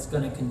discover what it's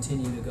going to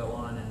continue to go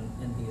on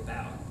and be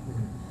about.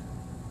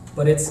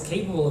 But it's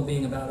capable of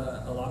being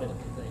about a lot of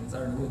different things. I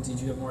don't know, did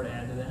you have more to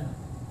add to that?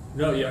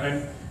 No,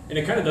 yeah, and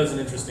it kind of does an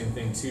interesting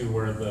thing too,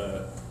 where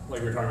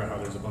like we were talking about how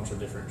there's a bunch of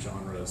different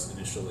genres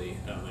initially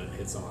that it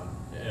hits on,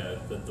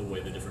 the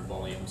way the different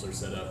volumes are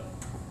set up.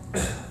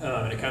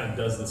 And it kind of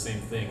does the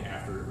same thing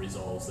after it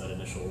resolves that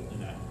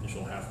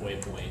initial halfway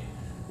point,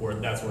 where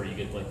that's where you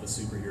get like the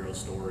superhero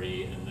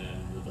story, and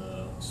then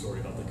the story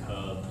about the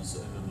Cubs,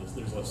 and then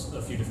there's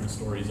a few different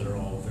stories that are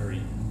all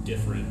very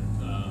different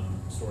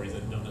stories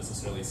that don't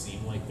necessarily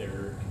seem like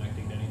they're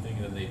connecting to anything,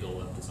 and then they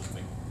build up to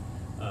something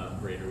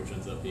greater, which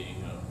ends up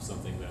being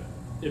something that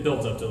it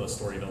builds up to a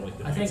story about like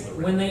the. I think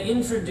when they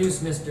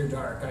introduced Mr.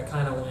 Dark, I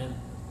kind of went.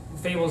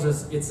 Fables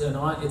it's an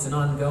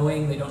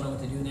ongoing. They don't know what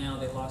to do now.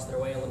 They've lost their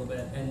way a little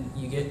bit, and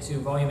you get to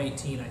volume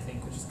 18, I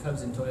think, which is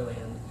Cubs in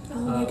Toyland,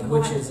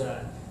 which is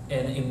an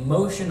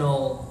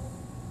emotional.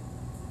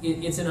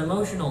 It's an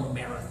emotional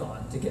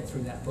marathon to get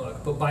through that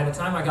book. But by the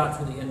time I got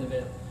through the end of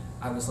it,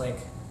 I was like,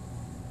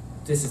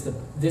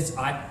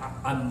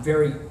 I'm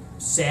very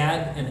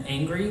sad and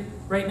angry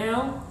right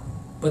now,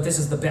 but this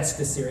is the best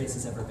this series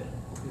has ever been.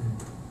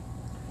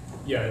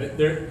 Yeah,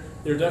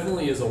 there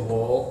definitely is a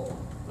lull.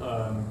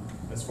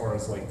 As far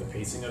as like the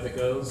pacing of it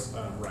goes,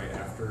 right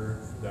after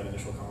that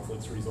initial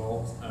conflict's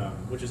resolved,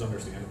 which is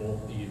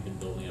understandable. You've been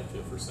building up to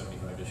it for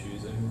 75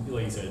 issues, and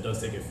like you said, it does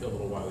take a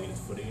little while to get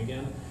its footing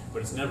again,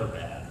 but it's never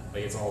bad.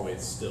 Like, it's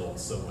always still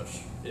so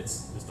much.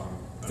 It's just on.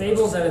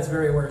 Fables at its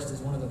very worst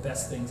is one of the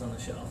best things on the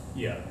shelf.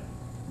 Yeah,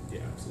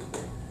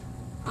 absolutely.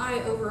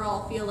 I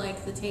overall feel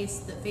like the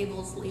taste that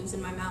Fables leaves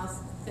in my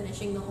mouth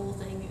finishing the whole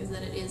thing is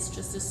that it is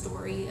just a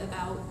story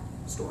about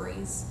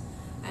stories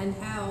and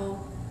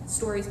how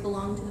stories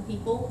belong to the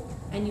people,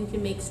 and you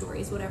can make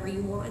stories whatever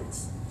you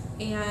want.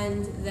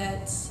 And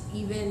that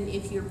even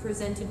if you're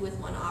presented with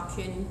one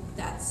option,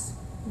 that's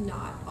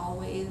not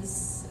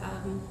always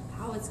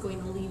how it's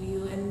going to leave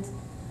you, and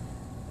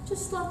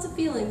just lots of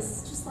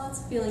feelings.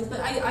 But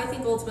I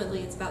think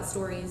ultimately it's about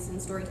stories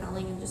and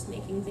storytelling and just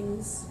making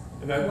things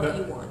what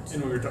you want.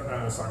 And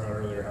I was talking about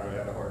earlier how I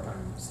had a hard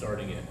time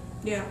starting it.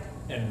 Yeah.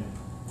 And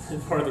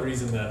part of the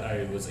reason that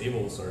I was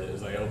able to start it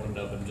is I opened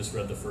up and just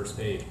read the first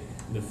page.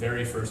 And the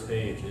very first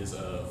page is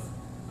of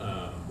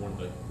one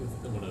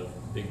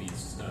of Big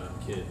B's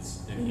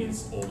kids, and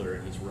he's older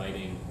and he's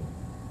writing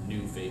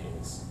new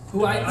fables.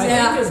 Who I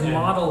think is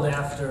modeled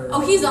after. Oh,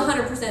 he's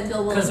 100%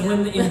 Bill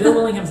Willingham. Because in Bill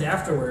Willingham's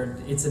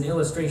Afterward, it's an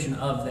illustration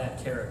of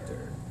that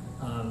character.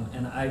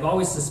 And I've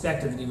always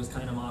suspected that he was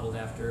kind of modeled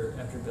after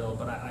Bill,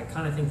 but I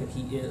kind of think that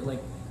he is,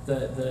 like,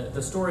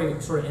 the story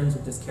sort of ends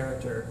with this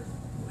character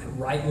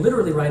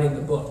literally writing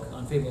the book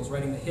on fables,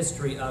 writing the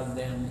history of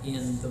them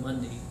in the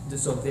Mundi.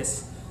 So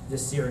this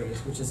series,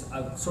 which is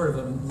a sort of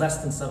a less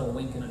than subtle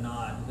wink and a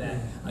nod that,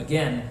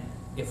 again,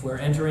 if we're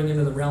entering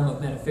into the realm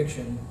of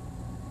metafiction,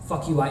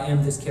 fuck you, I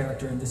am this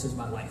character and this is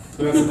my life.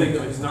 So that's the thing,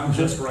 though. He's not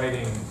just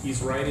writing,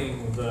 he's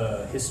writing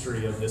the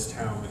history of this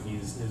town that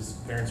his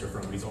parents are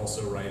from, but he's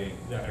also writing,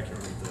 I can't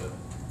remember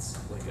it's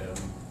like a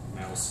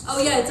mouse.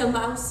 Oh yeah, it's a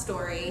mouse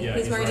story. Yeah,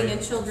 he's writing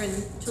a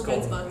children's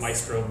book.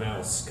 Maestro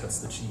Mouse Cuts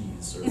the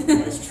Cheese, or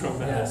Maestro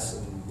Mouse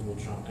and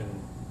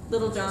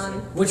Little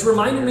John. Which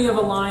reminded me of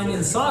a line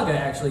in Saga,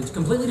 actually. It's a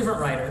completely different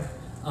writer.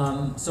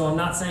 So I'm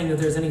not saying that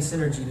there's any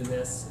synergy to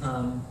this,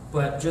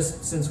 but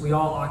just since we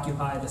all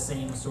occupy the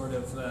same sort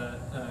of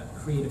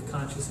creative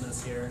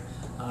consciousness here,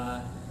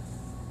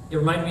 it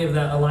reminded me of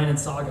a line in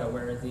Saga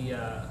where the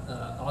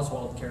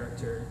Oswald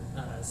character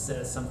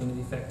says something to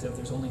the effect of,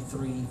 there's only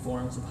 3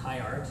 forms of high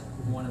art.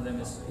 One of them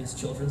is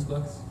children's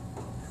books.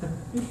 I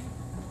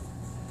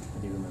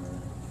do remember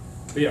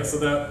that. But yeah, so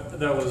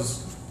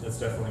that's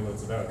definitely what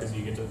it's about, because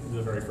you get to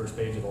the very first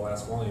page of the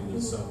last volume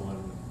is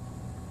someone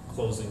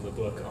closing the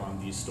book on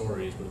these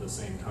stories, but at the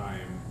same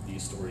time,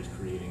 these stories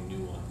creating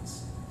new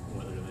ones,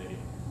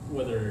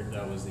 whether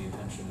that was the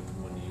intention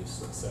when you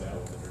set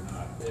out with it or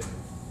not.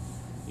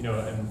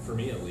 And for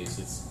me at least,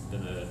 it's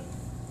been a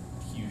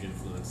huge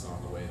influence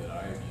on the way that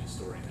I view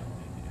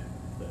storytelling,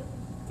 and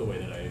the way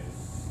that I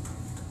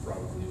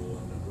probably will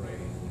end up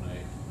writing when I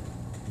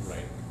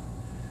write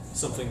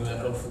something that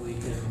hopefully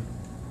can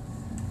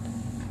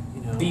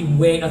be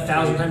way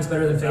 1,000 times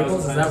better than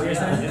Fables? Is that what you're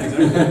saying?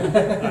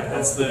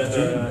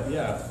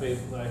 Yeah,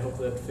 exactly. I hope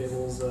that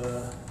Fables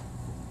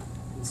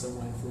in some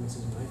way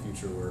influences my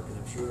future work, and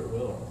I'm sure it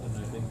will. And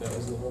I think that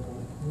was the whole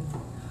point.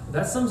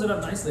 That sums it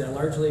up nicely. I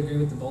largely agree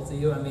with the both of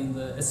you. I mean,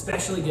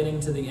 especially getting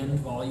to the end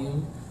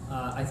volume,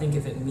 I think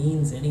if it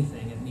means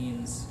anything, it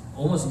means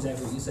almost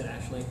exactly what you said,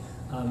 Ashley.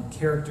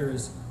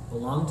 Characters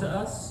belong to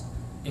us,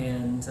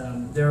 and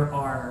there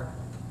are,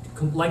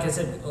 like I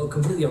said,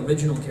 completely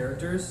original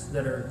characters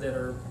that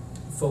are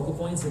focal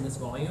points in this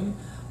volume,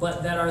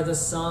 but that are the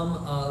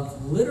sum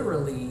of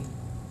literally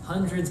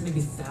hundreds,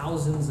 maybe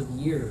thousands of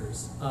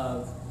years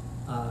of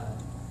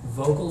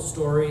vocal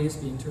stories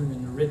being turned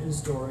into written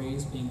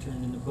stories, being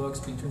turned into books,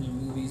 being turned into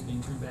movies,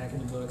 being turned back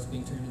into books,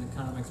 being turned into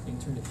comics, being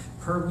turned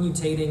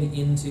permutating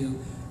into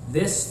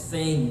this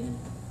thing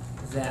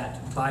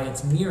that by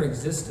its mere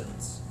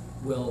existence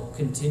will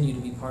continue to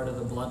be part of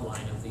the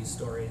bloodline of these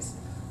stories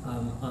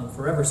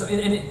forever. So,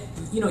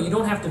 you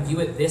don't have to view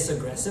it this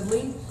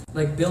aggressively.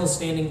 Like Bill's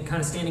standing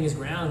his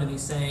ground, and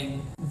he's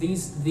saying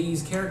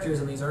these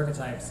characters and these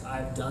archetypes,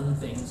 I've done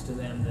things to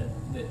them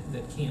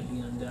that can't be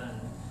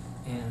undone,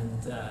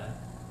 and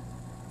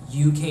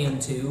you can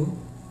too.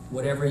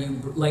 Whatever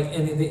you like,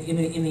 and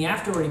in the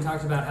afterword, he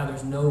talked about how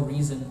there's no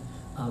reason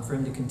for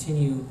him to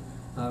continue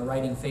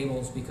writing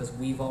fables because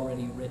we've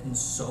already written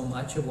so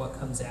much of what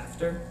comes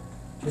after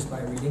just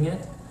by reading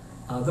it.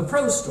 The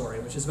prose story,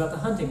 which is about the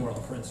hunting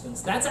world, for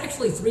instance, that's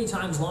actually 3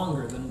 times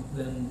longer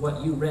than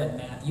what you read,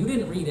 Matt. You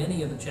didn't read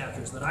any of the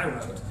chapters that I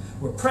wrote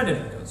where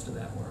Predator goes to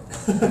that world.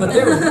 But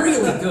they're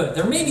really good.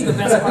 They're maybe the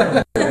best part of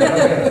it.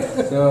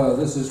 Okay, so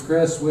this is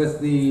Chris with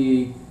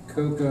the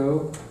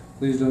COCO.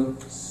 Please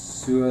don't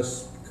sue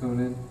us,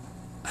 Conan.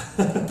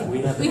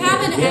 We have an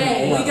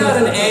A. We got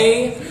an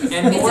A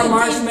and more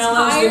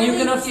marshmallows than you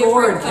can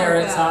afford,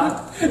 Carrot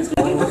Top. Okay,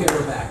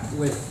 we're back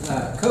with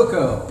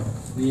COCO,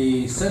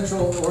 the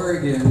Central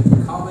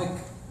Oregon Comic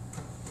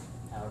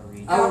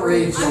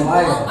Outreach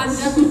Alliance. I'm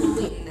done with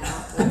Wheaton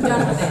now. I'm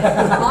done with it.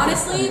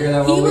 Honestly,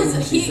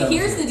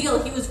 here's the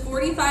deal. He was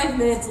 45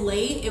 minutes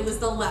late. It was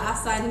the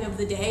last signing of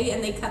the day,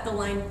 and they cut the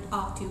line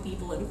off 2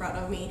 people in front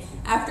of me.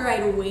 After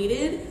I'd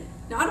waited,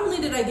 not only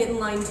did I get in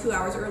line 2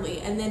 hours early,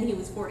 and then he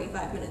was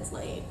 45 minutes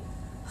late.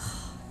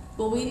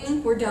 Well,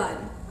 Wheaton, we're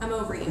done. I'm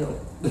over you.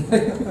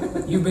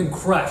 You've been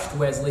crushed,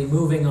 Wesley.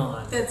 Moving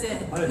on. That's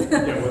it.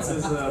 What's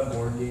his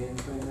board game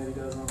thing that he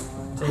does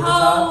online?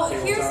 Tabletop?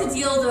 Here's the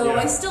deal, though. Yeah.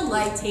 I still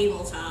like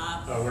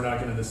tabletop. We're not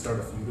going to just start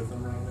a feud with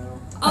him right now.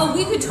 Oh,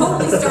 we could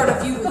totally start a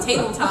feud with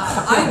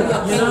tabletop. I'd be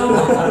okay You know,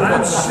 with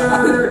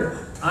that.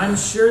 I'm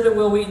sure that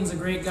Will Wheaton's a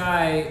great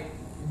guy,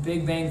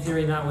 Big Bang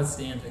Theory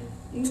notwithstanding.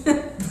 You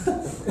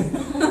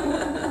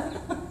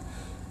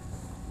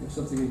have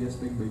something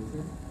against Big Bang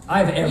Theory? I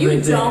have everything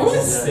You don't?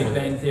 against Big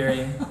Bang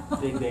Theory.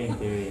 Big Bang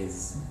Theory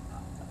is.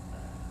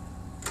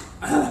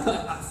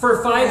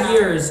 For 5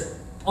 years,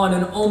 on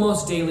an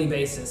almost daily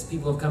basis,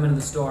 people have come into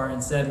the store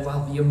and said,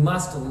 well, you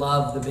must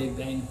love the Big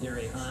Bang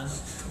Theory, huh?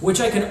 Which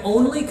I can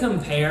only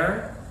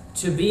compare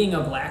to being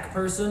a black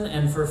person,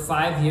 and for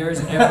 5 years,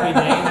 every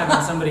day,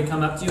 having somebody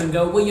come up to you and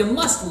go, well, you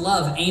must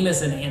love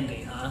Amos and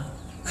Andy, huh?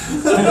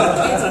 It's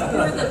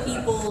for the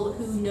people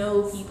who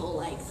know people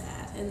like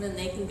that, and then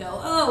they can go,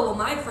 oh, well,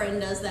 my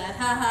friend does that,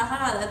 ha ha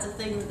ha, that's a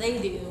thing that they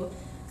do.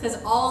 Because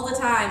all the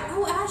time,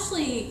 oh,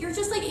 Ashley, you're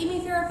just like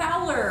Amy Farrah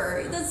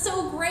Fowler, that's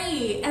so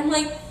great, and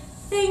like,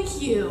 thank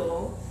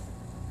you.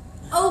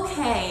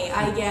 Okay,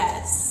 I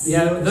guess.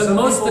 Yeah, the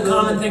common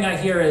don't- thing I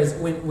hear is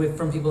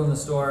from people in the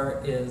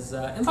store is,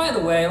 and by the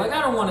way, like I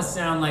don't want to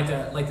sound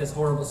like this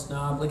horrible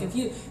snob. Like if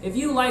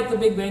you like the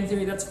Big Bang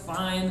Theory, that's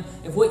fine.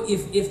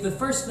 If the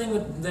first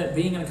thing that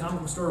being in a comic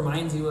book store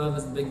reminds you of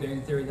is the Big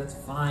Bang Theory, that's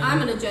fine. I'm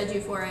gonna judge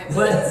you for it.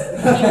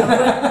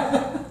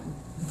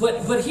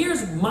 But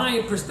here's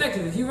my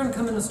perspective. If you're going to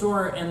come in the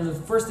store and the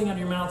first thing out of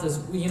your mouth is,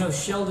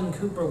 Sheldon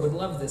Cooper would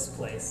love this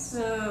place,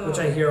 which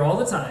I hear all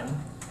the time,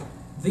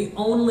 the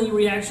only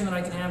reaction that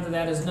I can have to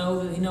that is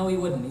no, he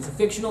wouldn't. He's a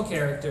fictional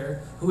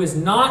character who is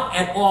not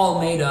at all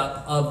made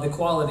up of the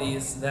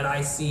qualities that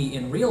I see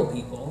in real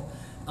people.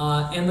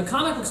 And the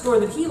comic book store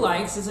that he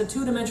likes is a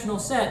two-dimensional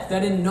set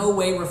that in no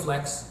way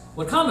reflects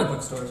what comic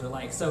book stores are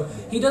like. So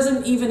he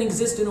doesn't even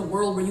exist in a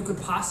world where you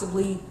could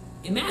possibly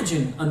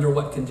imagine under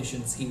what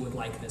conditions he would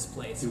like this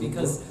place,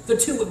 because the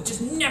two have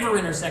just never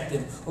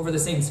intersected over the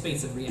same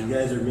space of reality. You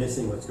guys are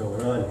missing what's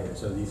going on here.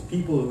 So these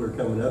people who are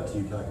coming up to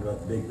you talking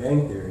about the Big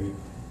Bang Theory,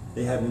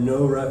 they have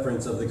no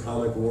reference of the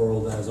comic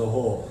world as a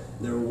whole.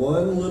 Their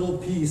one little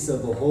piece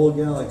of the whole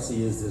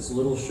galaxy is this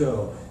little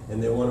show,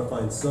 and they want to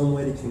find some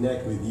way to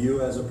connect with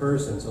you as a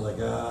person. So like,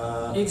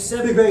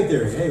 Except- Big Bang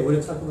Theory. Hey, what are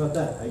you talking about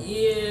that?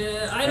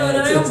 Yeah, I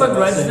it's don't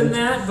begrudge about them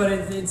that, but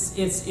it's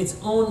its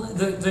own.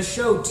 The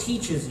show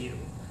teaches you.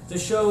 The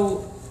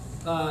show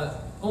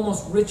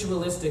almost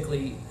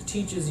ritualistically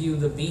teaches you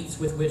the beats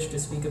with which to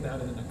speak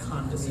about it in a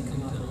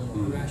condescending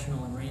tone,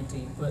 rational and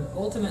ranty. But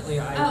ultimately,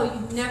 Oh,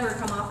 you never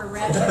come off a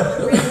rational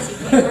and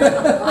ranty,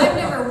 Cameron. I've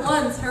never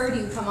once heard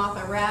you come off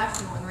a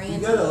rational and ranty.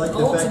 You gotta like the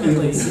fact that you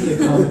Ultimately- can see a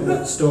comic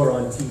book store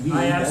on TV.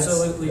 I That's-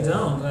 absolutely yeah.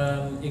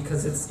 don't,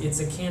 because it's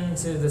akin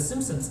to the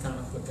Simpsons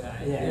comic book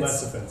guy. Yeah. It's-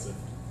 Less offensive.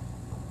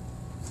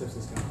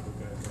 Simpsons comic book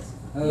guy is less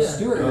offensive. Yeah.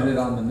 Stuart hit it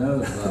on the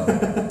nose,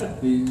 though.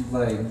 He,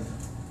 like,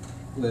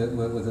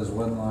 with his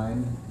one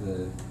line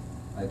that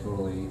I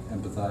totally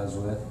empathize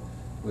with,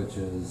 which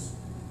is,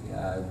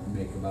 yeah, I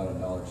make about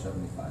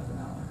 $1.75 an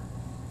hour.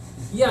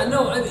 Yeah,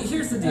 no,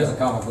 here's the deal. As a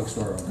comic book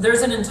store owner.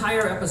 There's an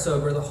entire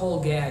episode where the whole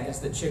gag is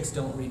that chicks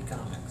don't read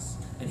comics.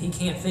 And he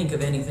can't think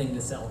of anything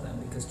to sell them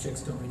because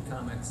chicks don't read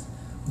comics.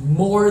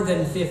 More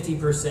than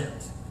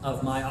 50%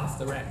 of my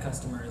off-the-rack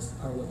customers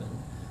are women.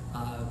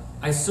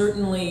 I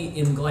certainly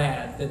am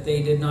glad that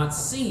they did not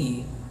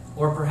see,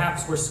 or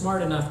perhaps were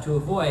smart enough to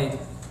avoid,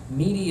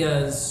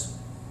 media's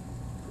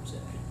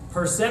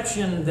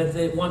perception that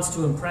it wants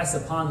to impress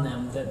upon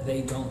them that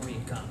they don't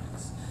read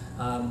comics.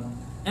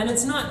 And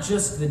it's not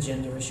just the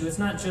gender issue. It's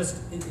not just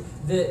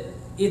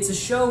it's a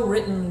show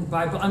written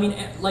by. I mean,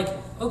 like,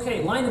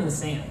 okay, line in the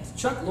sand.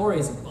 Chuck Lorre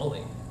is a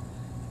bully.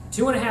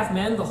 2.5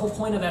 Men. The whole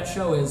point of that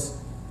show is,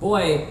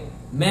 boy,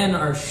 men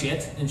are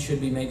shit and should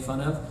be made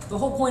fun of. The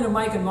whole point of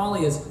Mike and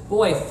Molly is,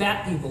 boy,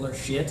 fat people are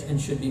shit and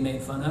should be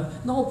made fun of.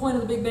 And the whole point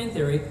of the Big Bang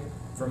Theory,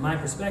 from my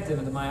perspective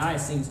and to my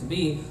eyes, seems to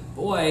be,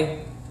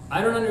 boy,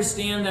 I don't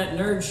understand that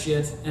nerd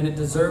shit, and it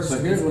deserves. So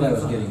to be here's what I made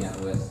was fun getting of.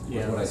 at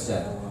with what I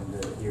said.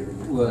 Your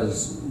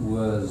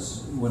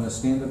Was when a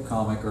stand-up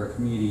comic or a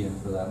comedian,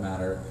 for that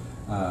matter,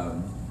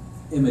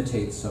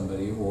 imitates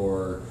somebody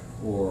or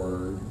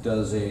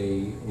does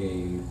a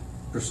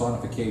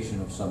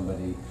personification of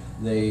somebody,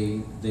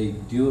 they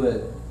do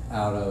it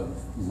out of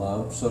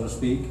love, so to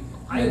speak.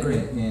 I agree.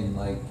 In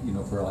like,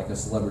 for like a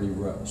celebrity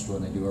roast,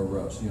 when they do a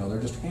roast,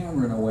 they're just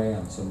hammering away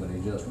on somebody,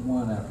 just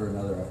one after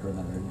another,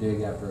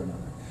 dig after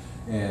another,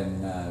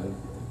 and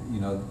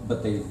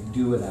but they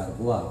do it out of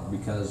love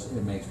because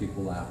it makes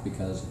people laugh,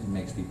 because it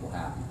makes people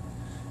happy,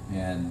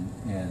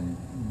 and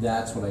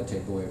that's what I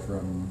take away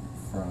from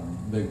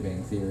Big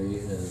Bang Theory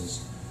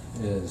is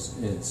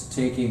it's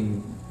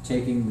taking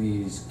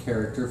these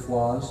character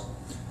flaws,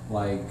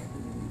 like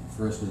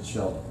for instance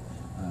Sheldon.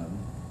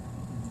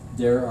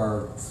 There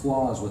are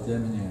flaws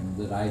within him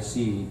that I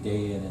see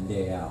day in and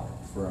day out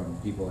from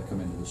people that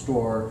come into the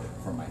store,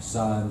 from my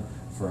son,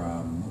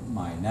 from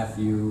my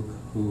nephew,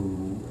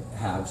 who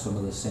have some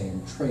of the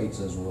same traits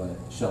as what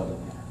Sheldon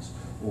has,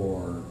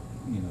 or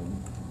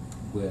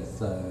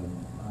with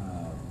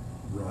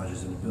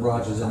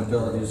Raj's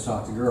inability to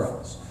talk to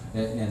girls,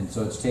 and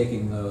so it's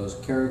taking those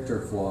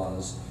character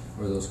flaws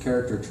or those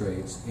character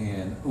traits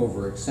and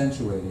over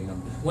accentuating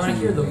them. When I to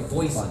hear the make them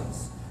funny.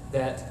 voices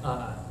that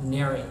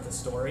narrate the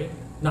story,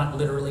 not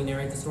literally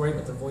narrate the story,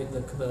 but the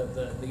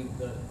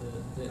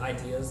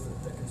ideas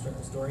that construct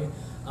the story,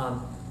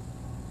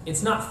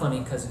 it's not funny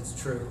because it's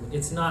true.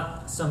 It's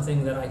not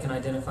something that I can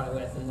identify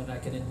with and that I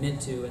can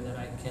admit to and that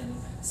I can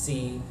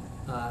see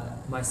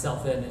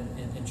myself in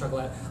and chuckle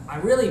at. I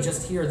really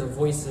just hear the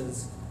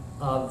voices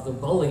of the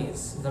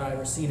bullies that I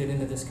receded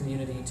into this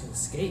community to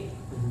escape.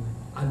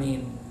 I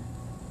mean,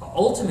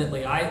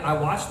 ultimately, I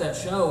watch that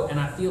show and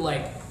I feel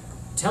like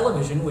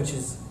television, which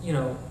is, you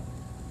know,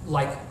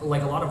 like a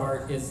lot of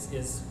art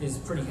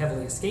is pretty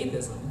heavily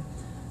escapism.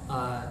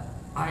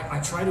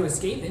 I try to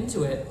escape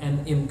into it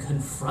and am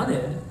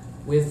confronted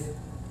with,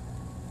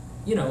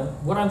 you know,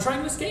 what I'm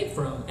trying to escape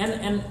from.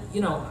 And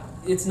you know,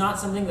 it's not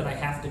something that I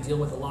have to deal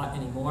with a lot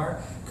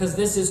anymore because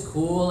this is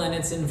cool and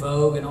it's in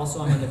vogue, and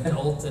also I'm an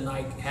adult and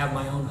I have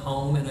my own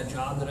home and a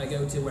job that I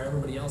go to where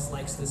everybody else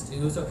likes this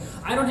too. So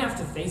I don't have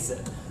to face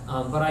it.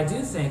 But I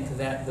do think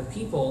that the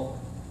people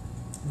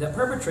that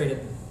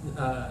perpetrated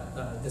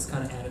this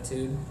kind of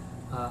attitude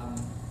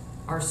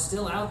are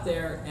still out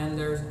there, and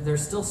they're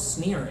still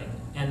sneering.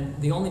 And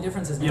the only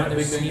difference is now they're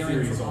Big Bang sneering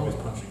Theory is from always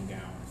all- punching down.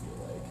 I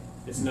feel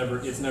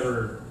like it's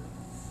never.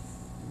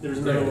 There's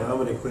Okay, no. now I'm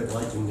going to quit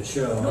liking the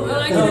show. Well,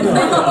 I can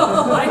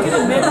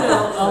admit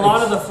that a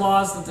lot of the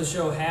flaws that the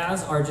show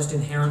has are just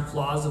inherent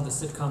flaws of the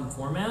sitcom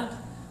format.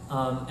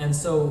 And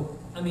so,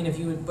 I mean, if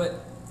you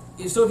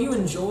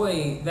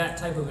enjoy that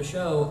type of a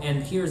show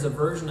and here's a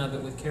version of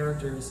it with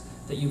characters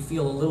that you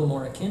feel a little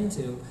more akin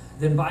to,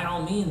 then by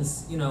all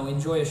means, you know,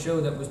 enjoy a show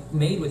that was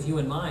made with you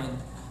in mind.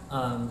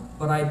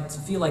 But I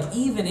feel like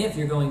even if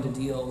you're going to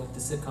deal with the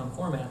sitcom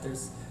format,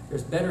 there's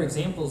better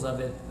examples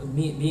of it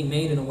being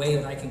made in a way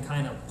that I can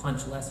kind of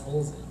punch less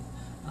holes in.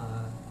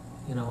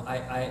 You know,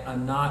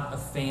 I'm not a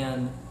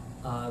fan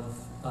of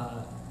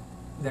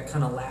that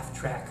kind of laugh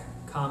track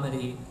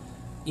comedy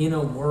in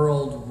a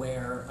world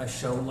where a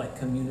show like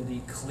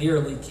Community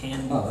clearly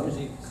can be Oh, that was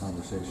produced. a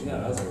conversation. Yeah,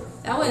 that's a.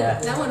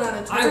 That went on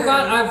a turn.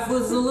 I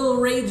was a little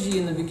ragey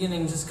in the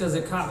beginning just because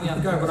it caught me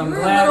off guard, but You I'm were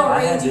a glad. little I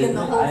had ragey to- in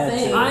the whole I had to-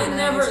 thing. I and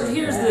never. actually-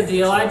 Here's the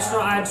deal. I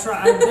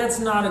try. That's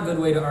not a good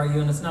way to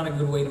argue, and it's not a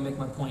good way to make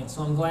my point.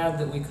 So I'm glad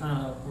that we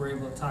kind of were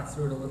able to talk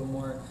through it a little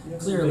more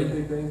clearly.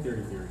 Big Bang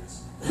Theory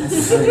theories.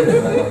 That's very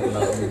good what I like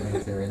about Big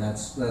Bang Theory, and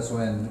that's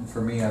when,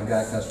 for me, I've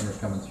got customers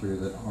coming through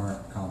that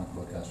aren't comic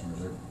book customers.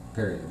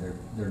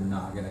 They're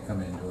not going to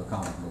come into a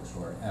comic book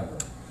store ever.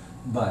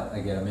 But I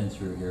get them in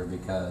through here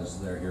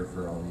because they're here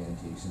for all the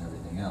antiques and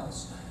everything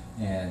else.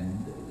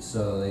 And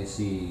so they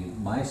see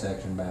my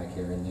section back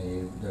here,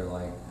 and they're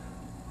like,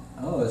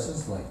 "Oh, this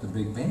is like the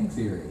Big Bang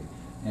Theory,"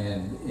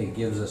 and it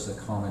gives us a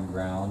common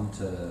ground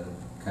to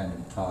kind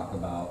of talk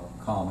about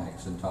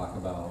comics and talk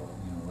about,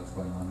 you know, what's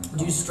going on in comics.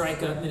 Do you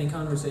strike up many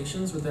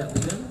conversations with that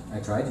lead-in? I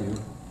try to,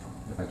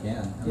 if I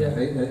can. I mean, Yeah.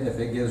 if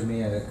it gives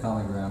me a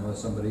common ground with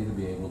somebody to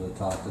be able to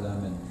talk to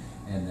them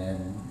and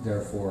then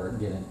therefore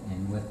get an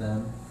in with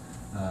them,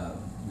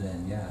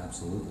 then yeah,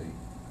 absolutely.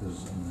 Because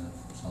I'm going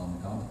to sell them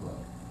a comic book.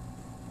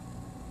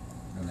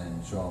 And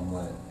then show them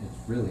what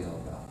it's really all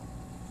about.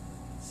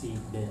 See,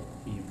 that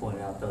you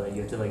pointed out though that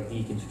you have to like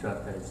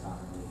deconstruct that it's not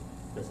really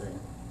the same.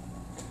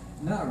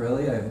 Not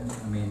really. I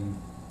mean,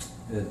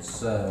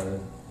 it's,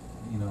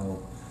 you know,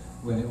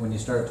 when you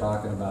start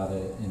talking about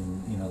it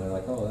and, you know, they're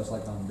like, "Oh, that's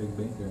like on Big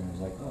Bang Theory," and it's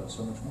like, "Oh, it's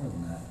so much more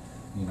than that."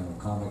 You know,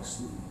 comics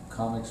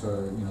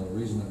are, you know, the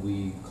reason that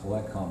we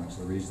collect comics,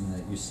 the reason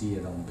that you see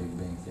it on Big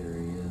Bang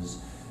Theory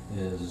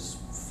is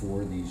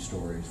for these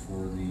stories,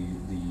 for the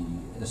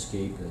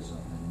escapism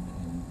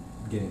and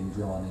getting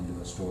drawn into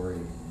a story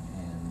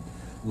and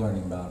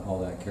learning about all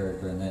that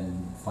character, and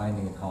then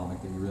finding a comic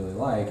that you really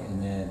like,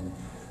 and then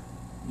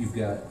you've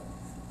got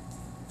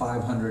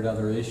 500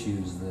 other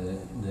issues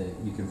that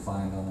you can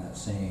find on that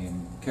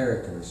same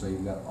character. So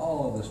you've got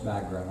all of this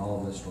background,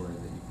 all of this story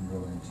that you can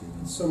go into.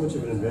 It's so much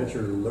of an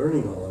adventure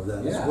learning all of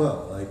that Yeah, as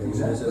well. Like, I mean,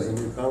 just as a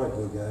exactly. new comic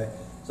book guy,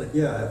 it's like,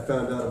 yeah, I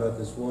found out about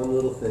this one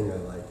little thing I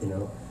like, you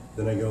know.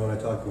 Then I go and I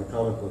talk to my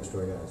comic book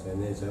store guys,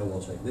 and they say, "Oh, well,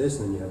 check this,"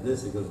 and then you have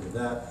this, it goes with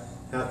that.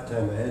 Half the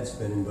time my head's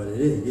spinning, but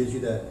it gives you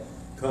that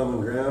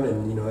common ground.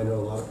 And, you know, I know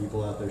a lot of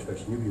people out there,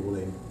 especially new people,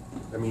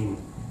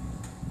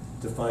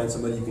 to find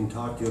somebody you can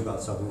talk to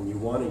about something that you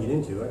want to get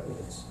into, I think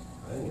it's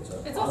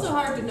It's also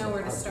hard to know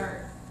where to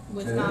start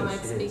with It is,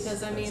 comics it is.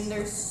 because I mean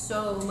there's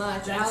so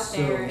much That's out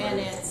there so and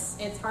right.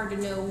 it's hard to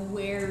know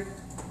where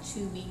to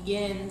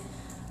begin,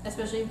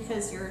 especially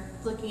because you're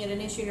looking at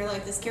an issue and you're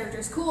like, this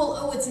character's cool,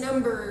 oh, it's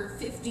number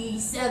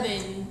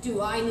 57,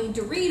 do I need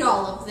to read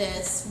all of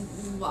this?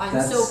 I'm so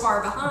That's-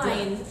 far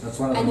behind. That's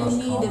one of the And you most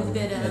need a common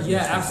bit of- misconceptions. Yeah,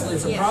 absolutely.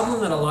 It's a Yeah.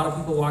 problem that a lot of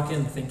people walk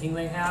in thinking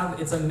they have.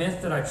 It's a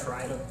myth that I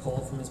try to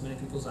pull from as many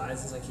people's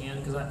eyes as I can,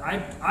 because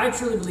I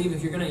truly believe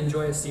if you're going to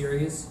enjoy a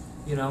series,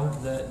 you know,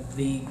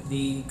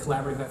 the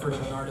collaborative effort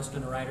of an artist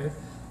and a writer,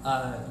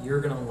 you're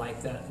going to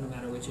like that no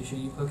matter which issue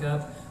you pick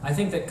up. I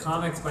think that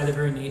comics, by their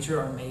very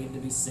nature, are made to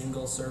be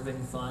single-serving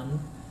fun.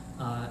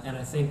 And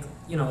I think,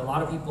 you know, a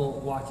lot of people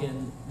walk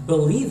in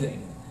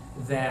believing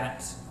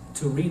that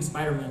to read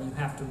Spider-Man, you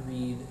have to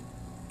read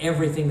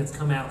everything that's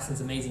come out since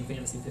Amazing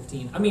Fantasy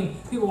 15. I mean,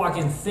 people walk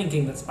in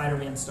thinking that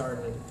Spider-Man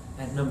started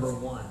at number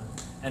 1,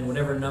 and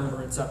whatever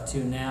number it's up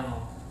to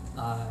now,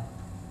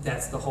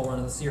 that's the whole run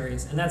of the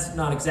series. And that's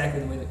not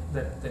exactly the way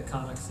that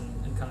comics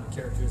and comic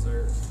characters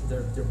are,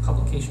 their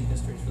publication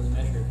history is really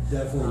measured.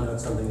 Definitely not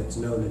something that's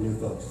known to new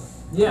folks.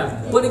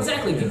 Yeah, but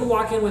exactly. People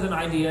walk in with an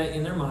idea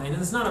in their mind,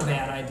 and it's not a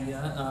bad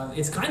idea.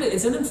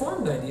 It's an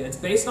informed idea. It's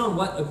based on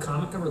what a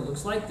comic cover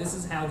looks like. This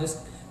is how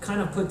this kind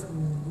of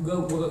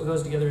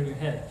goes together in your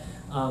head.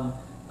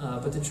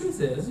 But the truth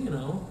is,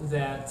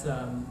 that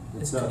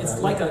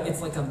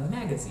it's like a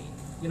magazine.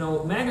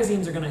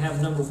 Magazines are going to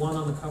have number 1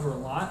 on the cover a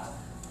lot.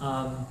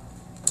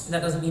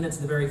 That doesn't mean it's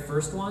the very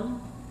first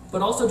one,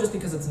 but also just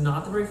because it's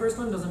not the very first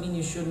one doesn't mean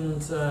you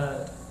shouldn't.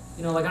 I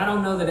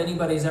don't know that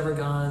anybody's ever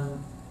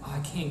gone, I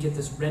can't get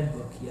this red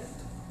book yet.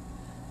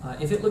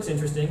 If it looks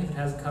interesting, if it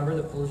has a cover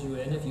that pulls you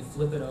in, if you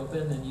flip it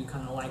open and you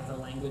kind of like the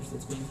language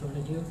that's being thrown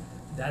at you,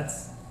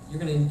 you're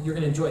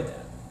gonna enjoy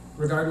that,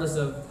 regardless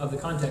of the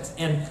context.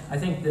 And I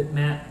think that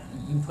Matt,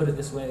 you put it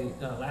this way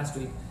last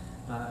week.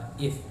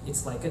 If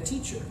it's like a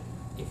teacher,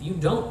 if you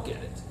don't get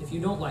it, if you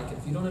don't like it,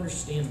 if you don't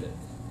understand it,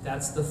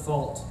 that's the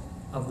fault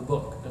of the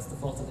book. That's the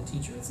fault of the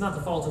teacher. It's not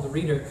the fault of the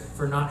reader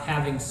for not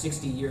having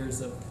 60 years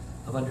of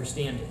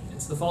understanding.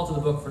 It's the fault of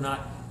the book for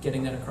not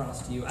getting that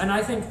across to you. And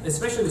I think,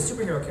 especially with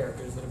superhero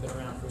characters that have been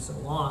around for so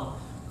long,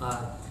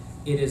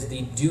 it is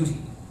the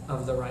duty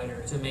of the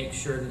writer to make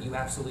sure that you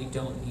absolutely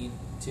don't need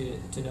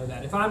to know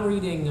that. If I'm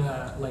reading,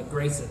 like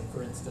Grayson,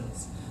 for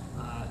instance,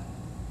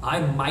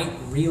 I might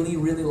really,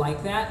 really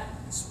like that,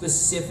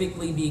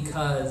 specifically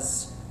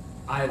because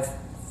I've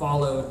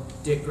followed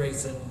Dick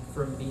Grayson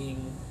from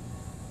being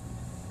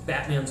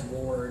Batman's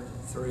ward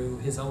through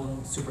his own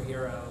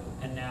superhero,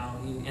 and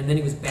then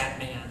he was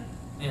Batman,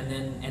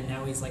 and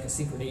now he's like a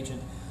secret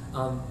agent.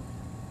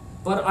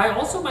 But I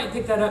also might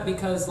pick that up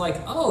because,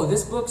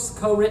 this book's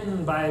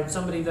co-written by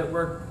somebody that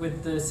worked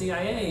with the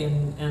CIA,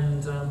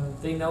 and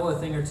they know a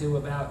thing or two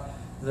about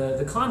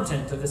the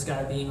content of this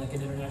guy being like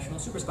an international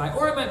super spy.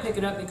 Or I might pick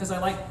it up because I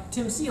like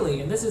Tim Seeley,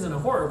 and this isn't a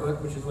horror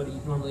book, which is what he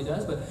normally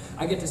does, but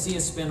I get to see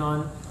his spin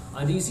on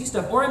DC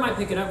stuff. Or I might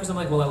pick it up because I'm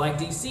like, well, I like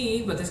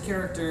DC, but this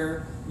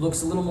character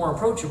looks a little more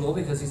approachable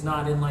because he's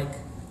not in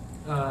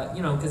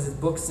because his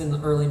book's in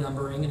the early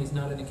numbering and he's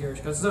not in a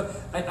carriage code. So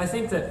I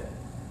think that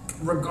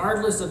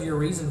regardless of your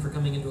reason for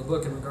coming into a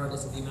book and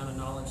regardless of the amount of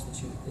knowledge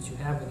that you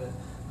have with it,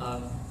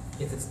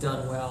 if it's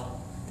done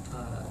well,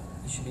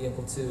 you should be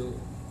able to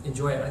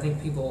enjoy it. I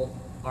think people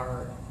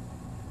are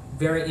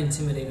very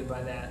intimidated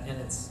by that, and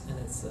it's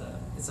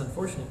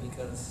unfortunate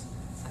because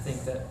I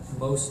think that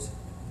most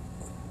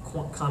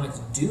comics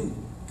do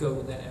go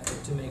with that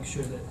effort to make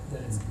sure that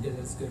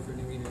it's good for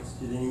new readers.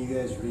 Did any of you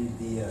guys read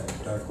the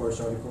Dark Horse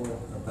article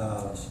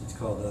about, it's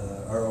called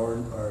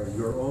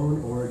Your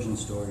Own Origin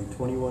Story,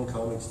 21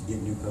 Comics to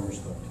Get Newcomers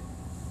Hooked?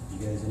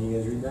 Any of you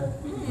guys read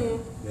that? Mm-hmm.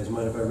 You guys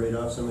mind if I read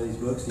off some of these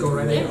books? Go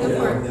right ahead. Go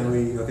for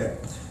it. Okay.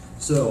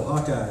 So,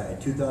 Hawkeye,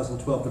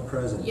 2012 to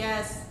present.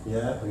 Yes.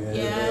 Yeah? Everybody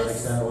Yes.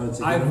 likes that one?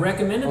 I've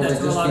recommended that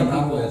to a lot of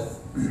people.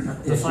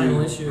 The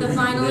final issue. The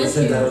final They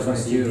said that was issue.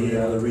 nice. You'd be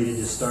able to read it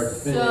just start to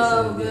finish. So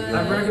and it'd be good.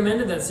 I've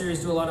recommended that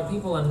series to a lot of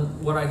people,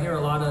 and what I hear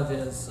a lot of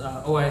is,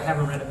 I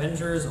haven't read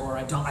Avengers, or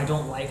I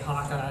don't like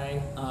Hawkeye,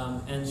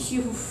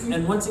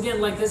 and once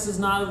again, this is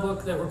not a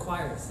book that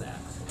requires that.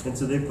 And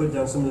so they put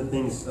down some of the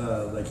things,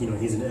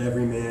 he's an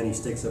everyman, he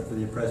sticks up for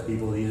the oppressed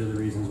people, these are the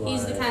reasons why.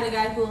 He's the kind of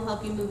guy who will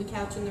help you move a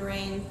couch in the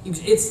rain.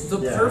 It's the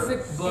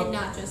perfect book And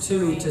not just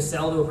to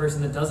sell to a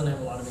person that doesn't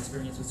have a lot of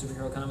experience with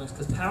superhero comics,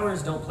 because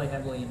powers don't play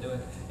heavily into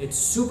it. It's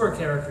super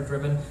character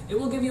driven. It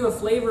will give you a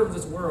flavor of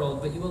this world,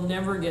 but you will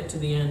never get to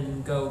the end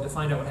and go to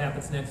find out what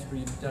happens next for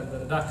you.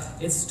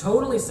 It's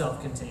totally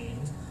self-contained.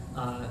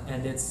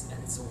 And it's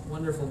a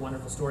wonderful,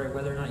 wonderful story.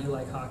 Whether or not you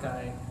like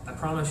Hawkeye, I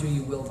promise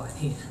you will by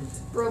the end.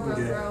 Bro.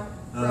 Okay.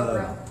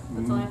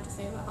 That's all I have to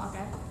say about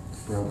Hawkeye.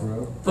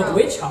 Bro. But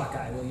which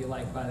Hawkeye will you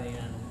like by the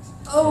end?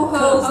 Oh,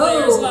 Because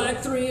there's ho,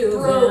 like 3 of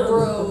them.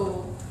 bro.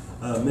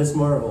 Miss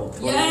Marvel,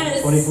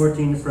 Yes.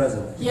 2014 to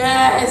present.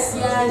 Yes.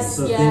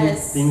 So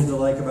things to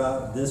like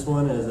about this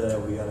one is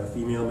that we got a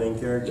female main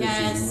character.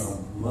 Yes. She's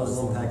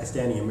Muslim,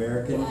 Pakistani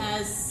American.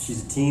 Yes.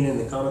 She's a teen, and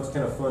the comic's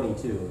kind of funny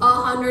too.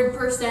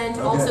 100%. Okay.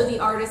 Also, the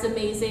art is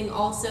amazing.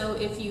 Also,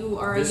 if you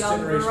are This a young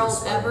generation's girl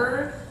fun.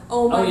 ever,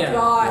 oh my yeah.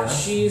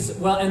 gosh. She's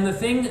and the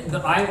thing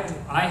that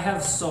I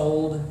have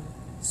sold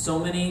so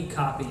many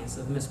copies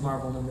of Miss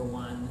Marvel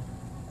 #1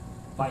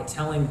 by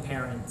telling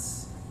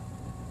parents,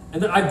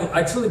 and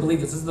I truly believe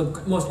this is the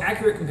most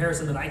accurate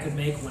comparison that I could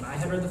make when I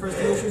had read the first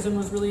 2 issues and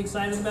was really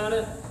excited about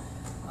it.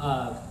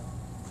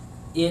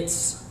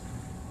 It's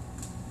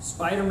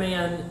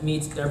Spider-Man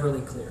meets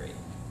Beverly Cleary.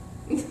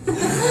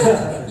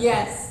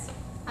 Yes,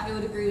 I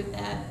would agree with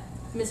that.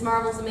 Miss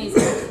Marvel's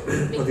amazing.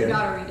 Make your Okay.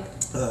 daughter read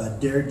it.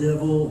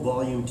 Daredevil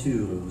Volume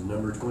 2,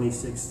 number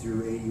 26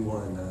 through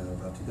 81,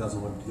 about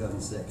 2001 to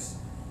 2006.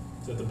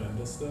 Is that the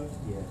Bendis stuff?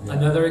 Yeah.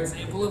 Another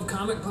example of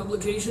comic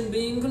publication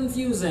being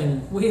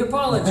confusing. We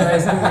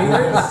apologize,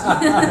 readers.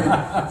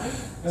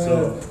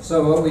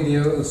 So what we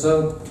do,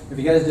 so if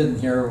you guys didn't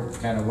hear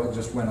kind of what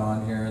just went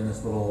on here in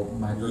this little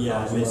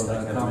microcosm missed of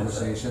that, a kinda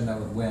conversation that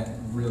went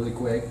really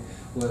quick,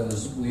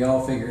 was we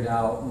all figured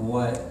out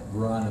what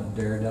run of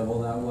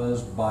Daredevil that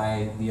was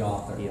by the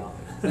author. The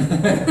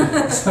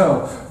author.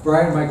 So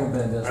Brian Michael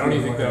Bendis. I don't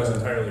even think that was one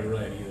of the- entirely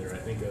right either. I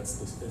think it's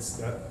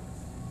that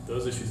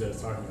those issues that I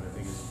was talking about. I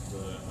think is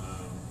the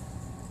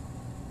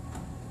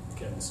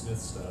Kevin Smith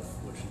stuff,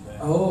 which that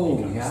Oh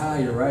becomes yeah,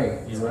 the- you're right.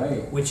 You're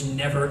right. Which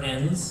never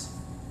ends.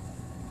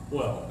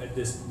 Well, it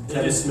just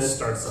Kevin Smith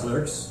starts off.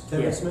 Clerks.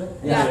 Kevin Yeah. Smith.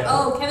 Yeah. Yeah.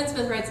 Oh, Kevin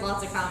Smith writes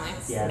lots of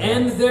comics. Yeah,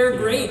 And they're yeah.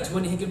 great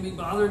when he can be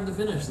bothered to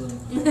finish them.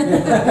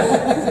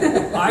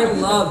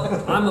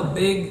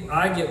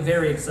 I get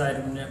very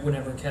excited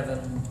whenever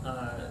Kevin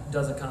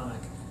does a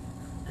comic.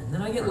 And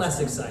then I get less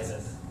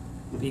excited.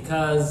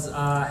 Because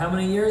how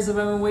many years have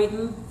I been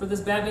waiting for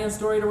this Batman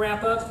story to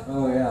wrap up?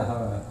 Oh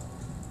yeah.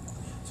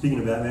 Speaking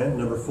of Batman,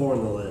 number 4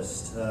 on the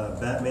list,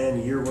 Batman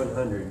Year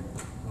 100.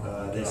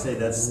 They say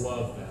that's.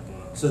 Love that book.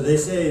 So they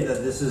say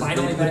that this is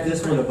Finally they back put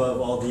this in one print.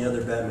 above all the other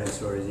Batman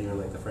stories, even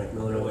like the Frank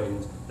Miller Really?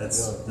 ones. That's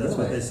Really?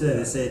 what they say.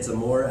 They say it's a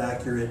more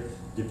accurate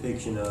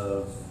depiction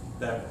of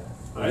Batman.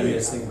 What do you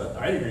guys think about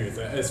that? I agree with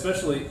that.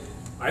 Especially,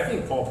 I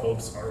think Paul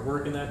Pope's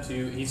artwork in that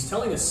too. He's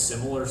telling a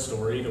similar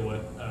story to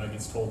what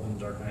gets told in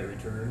Dark Knight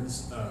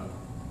Returns,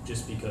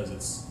 just because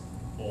it's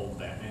old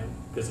Batman.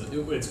 Because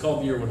it's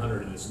called Year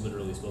 100, and it's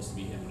literally supposed to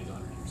be him when he's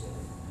 100 years old.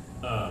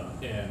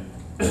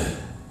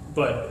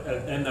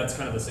 And that's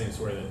kind of the same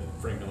story that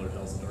Frank Miller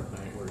tells in Dark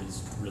Knight, where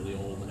he's really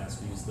old and has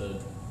to use the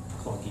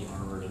clunky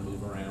armor to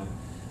move around.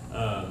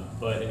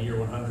 But in Year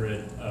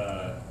 100,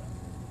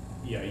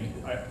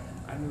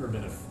 I've never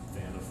been a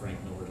fan of Frank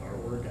Miller's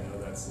artwork. I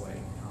know that's like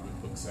comic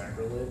book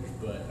sacrilege,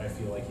 but I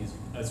feel like he's,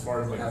 as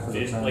far as like Half of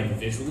the time.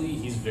 visually,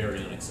 he's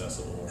very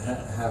inaccessible.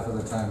 Half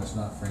of the time it's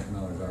not Frank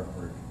Miller's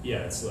artwork. Yeah,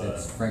 it's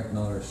It's Frank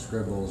Miller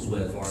scribbles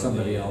Lynn with Farley,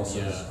 somebody else's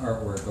yeah.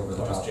 artwork over the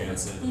top. Klaus of it.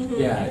 Janson. Mhm.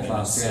 Yeah, and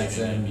Klaus saving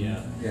Janson.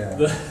 him,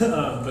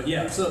 Yeah. But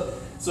yeah,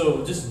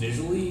 so just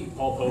visually,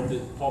 Paul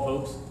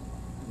Pope's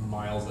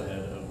miles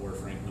ahead of where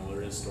Frank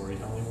Miller is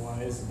storytelling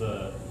wise.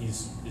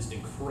 He's just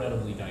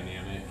incredibly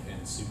dynamic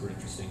and super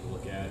interesting to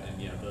look at,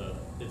 and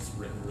it's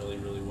written really,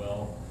 really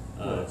well.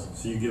 Nice.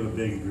 So you give a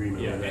big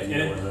agreement Yeah, with that and,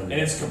 Year and, 100. and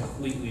it's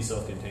completely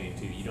self-contained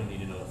too. You don't need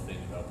to know a thing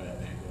about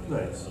Batman.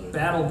 Nice.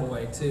 Battle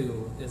Boy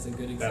too is a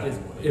good Battle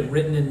example. Boy, yeah.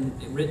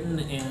 Written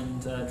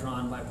and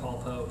drawn by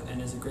Paul Pope,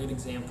 and is a great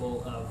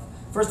example of.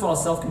 First of all,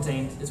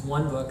 self-contained. It's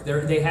one book.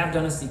 They have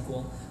done a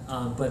sequel,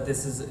 but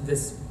this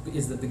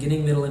is the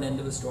beginning, middle, and end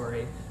of a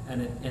story,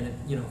 and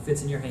it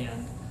fits in your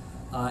hand,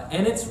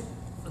 and it's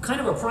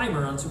kind of a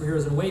primer on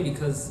superheroes in a way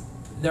because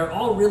they're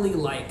all really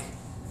like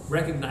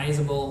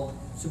recognizable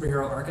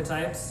superhero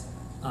archetypes.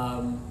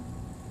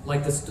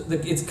 Like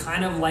it's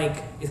kind of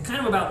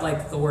about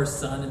like Thor's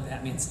son and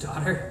Batman's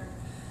daughter.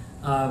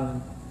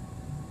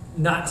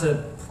 Not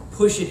to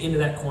push it into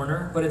that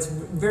corner, but it's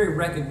very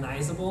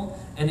recognizable,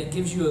 and it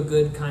gives you a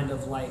good kind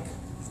of like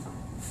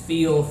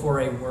feel for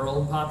a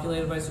world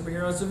populated by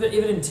superheroes. So if it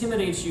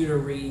intimidates you to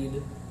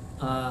read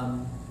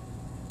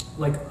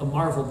like a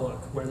Marvel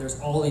book where there's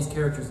all these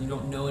characters and you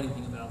don't know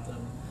anything about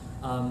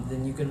them,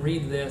 then you can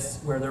read this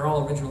where they're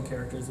all original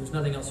characters. There's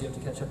nothing else you have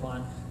to catch up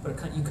on, but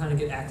you kind of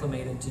get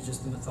acclimated to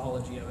just the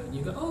mythology of it. And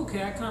you go, oh,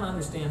 okay, I kind of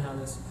understand how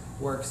this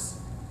works,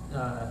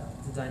 the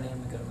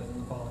dynamic of it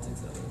and the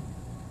politics of it.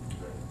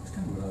 That's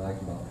kind of what I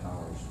like about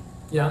Powers.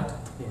 Yeah?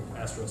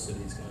 Astro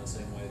City's kind of the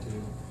same way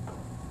too.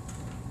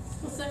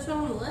 What's next one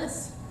on the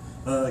list?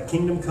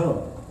 Kingdom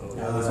Come.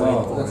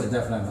 That's a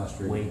definite must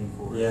read. Waiting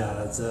for it. Yeah,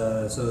 that's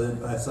so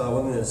I saw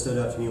one thing that stood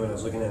out to me when I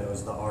was looking at it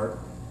was the art.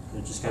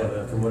 It just kind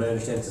of, from what I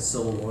understand, it's a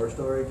Civil War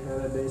story,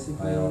 kind of basically.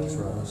 By Alex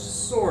Ross.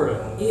 Sort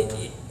of. It's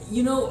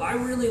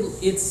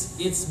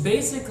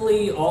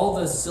basically all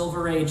the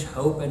Silver Age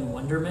hope and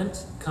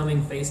wonderment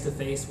coming face to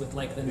face with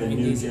like the A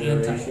new 90s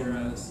generation.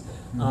 anti-heroes,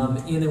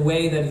 in a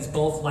way that it's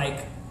both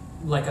like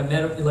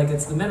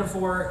it's the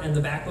metaphor and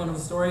the backbone of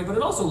the story, but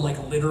it also like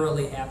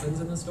literally happens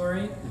in the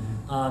story.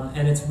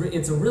 And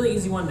it's a really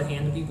easy one to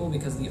hand to people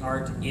because the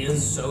art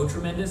is so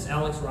tremendous.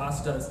 Alex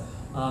Ross does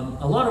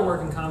a lot of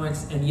work in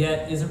comics, and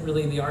yet isn't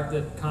really the art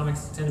that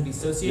comics tend to be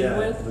associated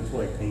with. It looks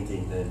more like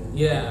painting than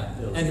Yeah,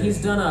 and he's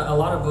illustration. done a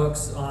lot of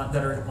books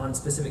that are on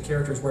specific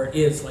characters where it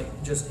is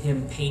like just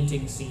him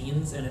painting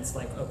scenes, and it's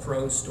like a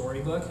prose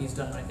storybook. He's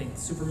done, I think,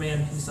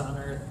 Superman, Peace on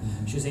Earth,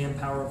 Shazam,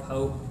 Power of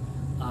Hope.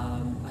 I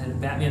had a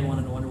Batman one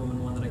and a Wonder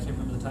Woman one that I can't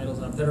remember the titles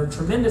of, that are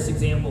tremendous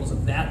examples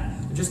of that,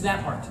 just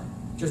that art.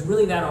 Just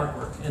really that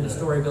artwork and the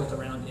story built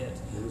around it.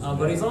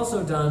 But he's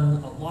also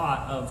done a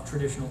lot of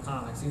traditional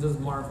comics. He does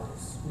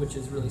Marvels, which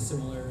is really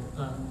similar.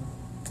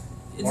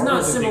 It's not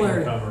Marvels and similar.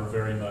 Kingdom Come are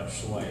very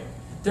much like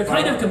They're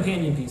kind of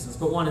companion pieces,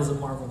 but one is a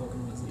Marvel book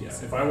and one is a yeah.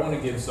 DC. If I want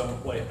to give some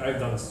I've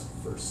done this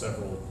for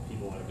several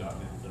people I've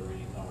gotten into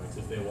reading comics.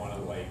 If they want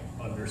to like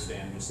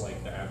understand just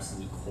like the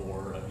absolute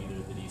core of either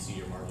the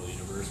DC or Marvel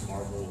universe,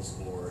 Marvels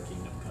or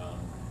Kingdom Come,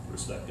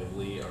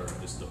 respectively, are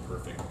just the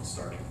perfect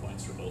starting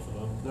points for both of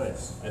them.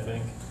 Nice. I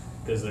think,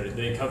 because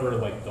they cover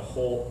like the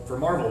whole, for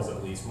Marvels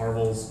at least.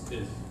 Marvels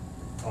is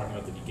talking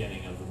about the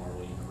beginning of the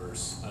Marvel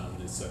universe.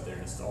 It's set there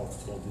and it's all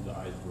told through the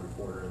eyes of a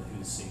reporter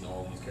who's seeing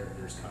all these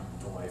characters come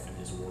to life in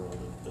his world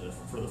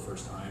for the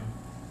first time.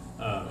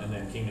 And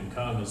then Kingdom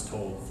Come is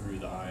told through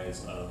the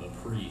eyes of a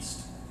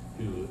priest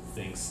who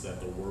thinks that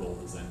the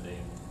world is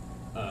ending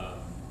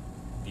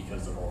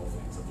because of all the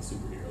things that the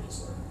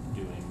superheroes are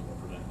doing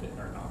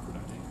or not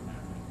preventing from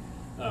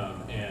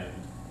happening. And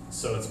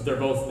so they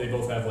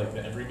both have like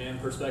the everyman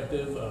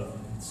perspective of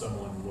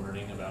someone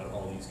learning about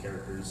all these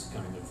characters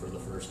kind of for the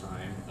first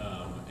time,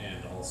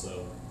 and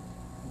also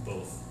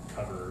both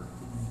cover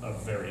a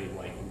very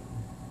like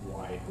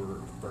wide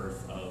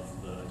birth of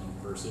the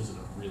universes in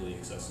a really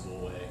accessible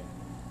way.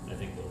 And I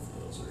think both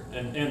of those are,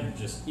 and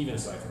just even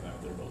aside from that,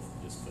 they're both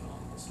just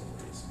phenomenal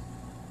stories.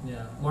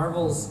 Yeah,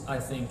 Marvel's, I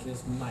think,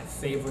 is my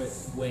favorite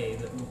way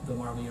that the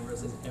Marvel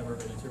Universe has ever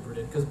been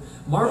interpreted. Because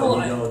Marvel...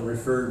 You don't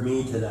refer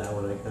me to that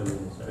when I come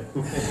in, sorry.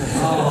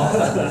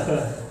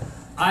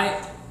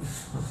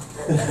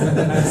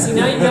 See,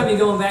 now you've got me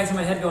going back to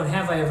my head going,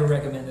 have I ever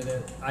recommended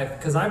it?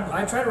 Because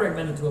I try to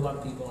recommend it to a lot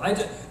of people.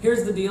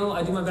 Here's the deal,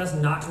 I do my best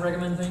not to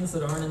recommend things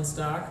that aren't in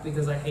stock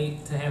because I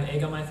hate to have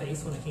egg on my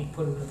face when I can't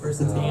put it in a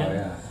person's hand.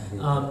 Yeah, I hate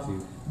that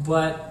too.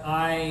 But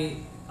I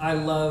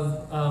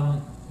love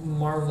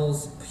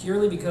Marvel's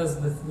purely because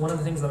one of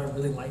the things that I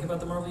really like about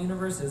the Marvel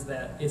Universe is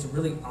that it's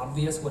really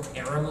obvious what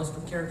era most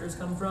of the characters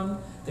come from.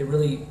 They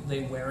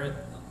wear it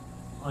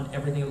on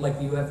everything. Like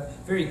you have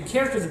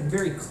characters that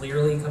very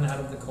clearly come out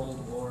of the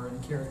Cold War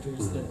and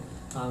characters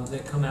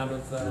that come out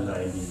of the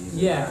 90s.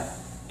 Yeah.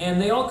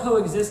 And they all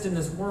coexist in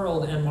this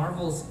world, and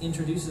Marvel's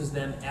introduces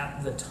them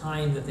at the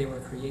time that they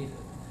were created.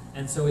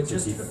 And so it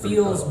just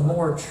feels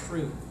more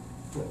true.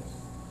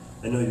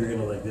 I know you're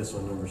gonna like this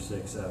one, number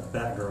 6,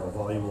 Batgirl,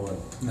 Volume 1.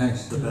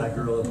 Nice. The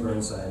Batgirl of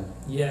Burnside.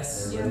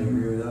 Yes. Everybody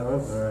agree with that one?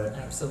 All right.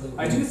 Absolutely.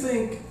 I do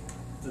think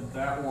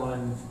that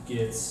one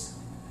gets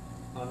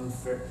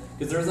unfair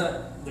because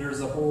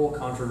there's a whole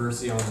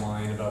controversy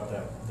online about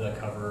the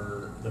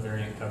cover, the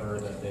variant cover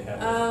that they had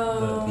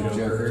with the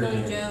Joker.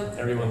 No joke.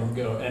 Everyone,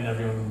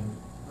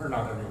 or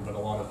not everyone, but a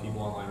lot of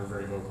people online are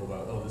very vocal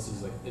about, this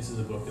is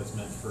a book that's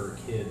meant for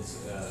kids.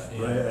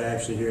 Right, I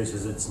actually hear it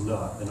says it's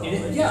not an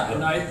online book.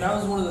 That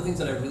was one of the things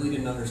that I really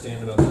didn't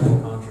understand about the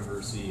whole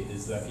controversy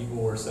is that people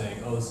were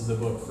saying, this is a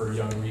book for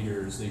young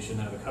readers, they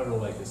shouldn't have a cover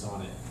like this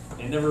on it.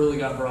 And it never really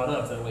got brought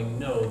up that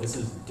no, this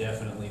is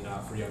definitely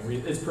not for young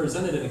readers. It's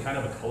presented in a kind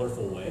of a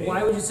colorful way.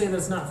 Why would you say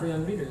that's not for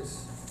young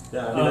readers?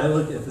 Yeah, I mean, I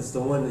look if it's the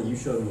one that you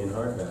showed me in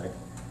hardback.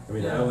 I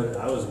mean, Yeah.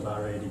 I was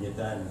about ready to get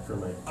that for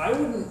my. I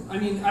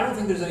don't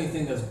think there's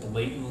anything that's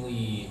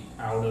blatantly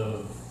out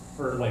of,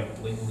 or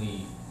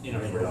blatantly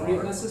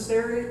inappropriate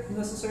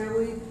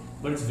necessarily,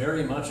 but it's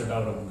very much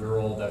about a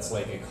girl that's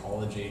like a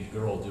college-age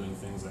girl doing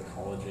things that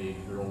college-age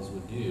girls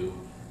would do,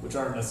 which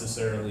aren't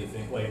necessarily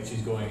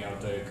she's going out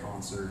to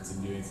concerts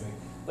and doing things.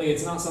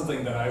 It's not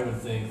something that I would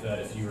think that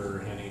if you were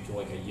handing it to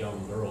a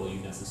young girl,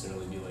 you'd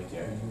necessarily be like,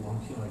 yeah, you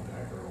want to be like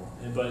that girl.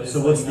 But So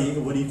what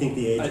do you think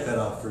the age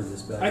cutoff for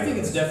this Batgirl? I think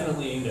it's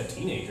definitely aimed at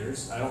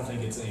teenagers. I don't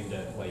think it's aimed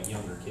at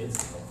younger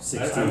kids.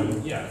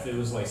 16. If it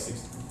was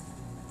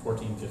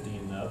 14, 15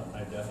 and up,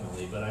 I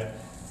definitely. But I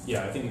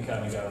think it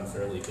kind of got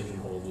unfairly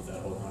pigeonholed with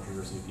that whole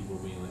controversy of people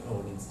being like,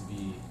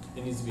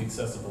 it needs to be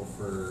accessible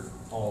for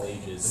all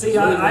ages. See,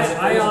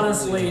 I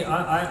honestly,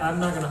 I'm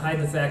not going to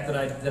hide the fact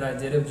that I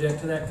did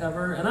object to that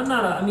cover, and I'm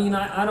not.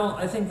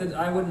 I think that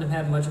I wouldn't have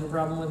had much of a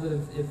problem with it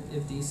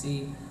if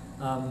DC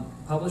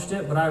published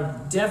it, but I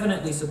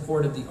definitely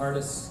supported the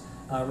artist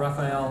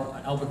Raphael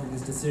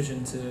Albuquerque's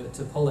decision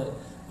to pull it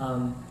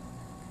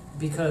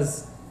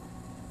because,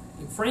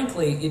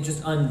 frankly, it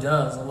just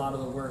undoes a lot of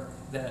the work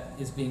that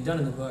is being done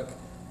in the book,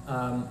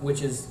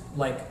 which is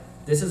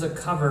this is a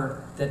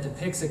cover that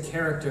depicts a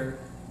character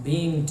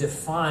being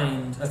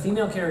defined, a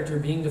female character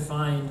being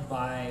defined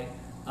by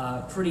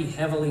pretty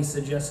heavily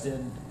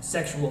suggested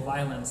sexual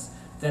violence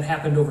that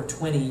happened over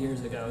 20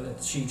 years ago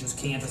that she just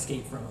can't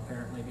escape from,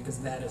 apparently, because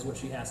that is what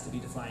she has to be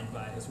defined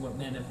by, is what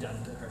men have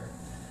done to her.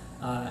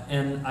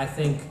 And I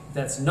think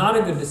that's not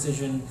a good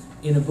decision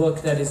in a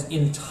book that is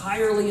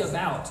entirely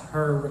about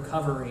her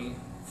recovery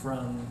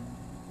from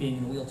being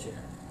in a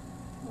wheelchair.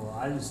 Well,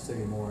 I just took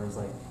it more as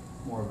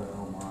more of an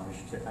homage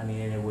to,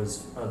 it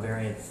was a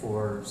variant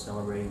for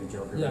celebrating the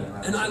Joker.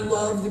 Yeah, and I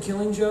love The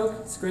Killing Joke.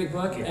 It's a great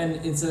book,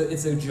 and it's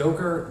a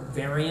Joker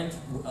variant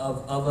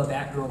of a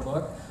Batgirl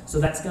book. So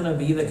that's going to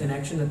be the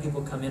connection that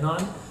people come in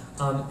on.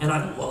 And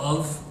I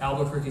love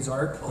Albuquerque's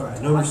art. All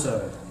right, number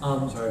 7.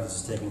 Um, Sorry if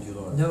this is taking too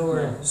long. No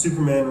worries.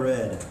 Superman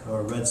Red,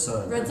 or Red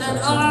Sun. Red Sun.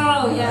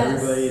 Oh, yes.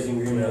 Everybody is in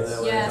agreement on that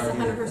one. Yes,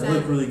 Talking- 100%. It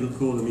looked really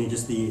cool to me,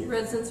 just the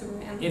Red Sun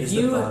Superman. If just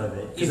you- the thought of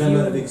it. if Because I'm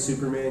not a you- big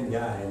Superman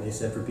guy, and they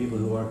said for people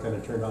who are kind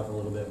of turned off a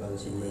little bit by the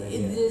Superman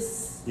idea,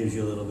 This gives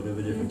you a little bit of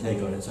a different take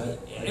on it. So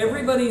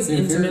Everybody's If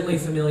you're- intimately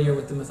familiar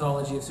with the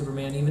mythology of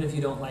Superman, even if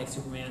you don't like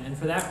Superman, and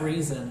for that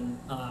reason,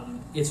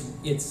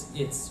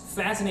 it's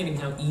fascinating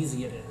how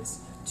easy it is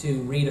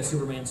to read a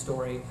Superman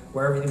story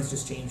where everything's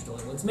just changed a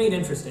little. It's made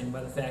interesting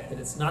by the fact that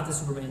it's not the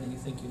Superman that you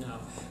think you know.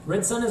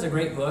 Red Sun is a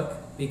great book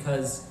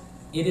because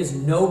it is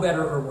no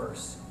better or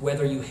worse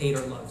whether you hate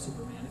or love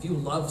Superman. If you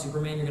love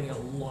Superman, you're going to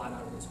get a lot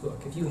out of this book.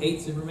 If you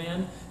hate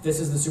Superman, this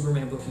is the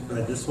Superman book you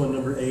Right, this one,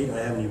 number 8, I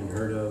haven't even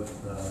heard of.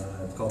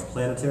 It's called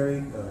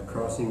Planetary,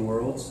 Crossing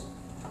Worlds.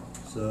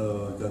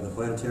 So I've got the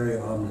Planetary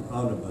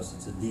Omnibus.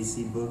 It's a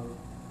DC book.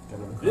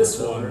 Kind of a This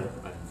crossover. one,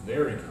 I'm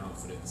very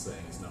confident in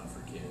saying is not for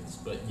kids,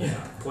 but yeah,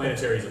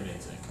 Planetary is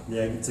amazing.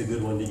 Yeah, it's a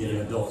good one to get an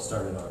Yeah. adult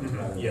started on.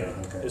 Mhm, yeah,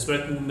 Okay.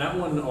 especially that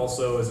one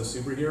also is a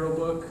superhero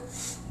book,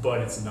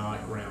 but it's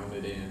not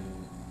grounded in.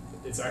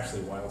 It's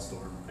actually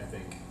Wildstorm, I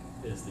think,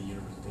 is the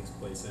universe it takes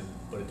place in,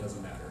 but it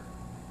doesn't matter.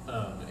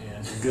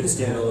 And Good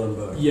standalone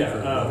book. yeah, for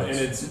and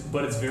adults.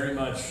 it's very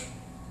much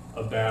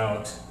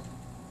about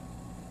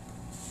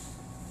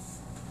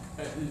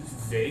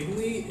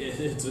vaguely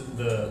it's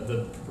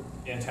the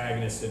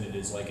antagonist in it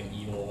is like an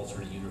evil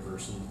alternate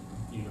universe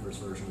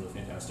version of the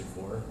Fantastic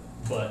Four,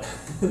 but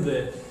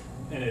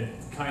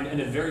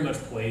it very much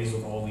plays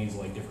with all these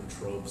like different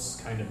tropes,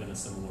 kind of in a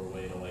similar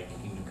way to like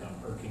Kingdom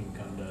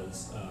Come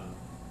does,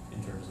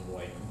 in terms of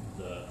like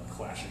the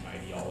clashing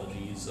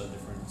ideologies of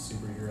different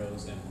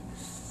superheroes, and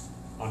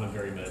on a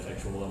very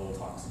metatextual level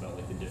talks about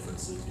like the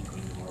differences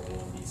between the Marvel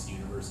and DC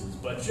universes,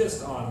 but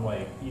just on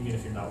like even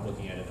if you're not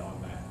looking at it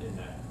in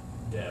that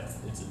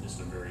depth, it's just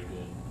a very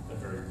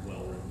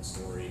well written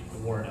story.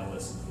 Warren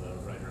Ellis is the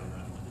writer on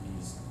that one, and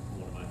he's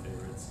one of my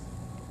favorites.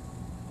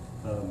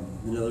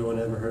 Another one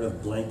I haven't heard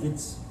of,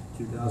 Blankets,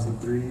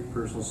 2003,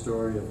 personal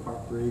story of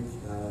heartbreak.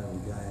 A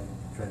guy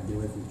tried to get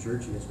away from the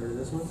church. You guys heard of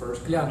this one?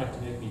 First Yeah. comic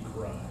to make me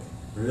cry.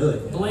 Really?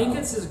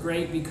 Blankets is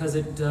great because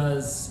it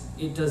does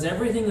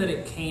everything that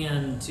it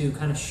can to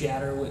kind of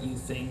shatter what you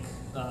think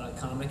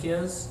comic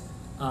is.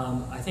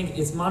 I think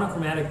it's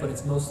monochromatic, but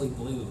it's mostly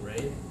blue,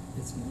 right?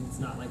 It's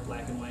not like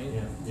black and white.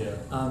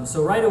 Yeah.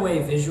 So right away,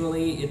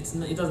 visually, it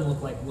doesn't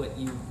look like what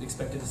you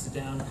expected to sit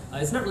down.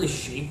 It's not really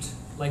shaped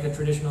like a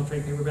traditional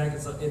trade paperback.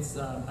 It's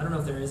I don't know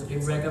if there is a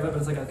paperback of it, but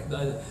it's like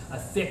a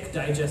thick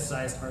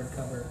digest-sized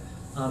hardcover.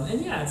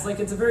 And yeah,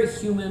 it's a very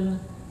human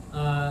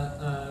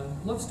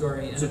love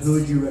story. And So who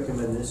would you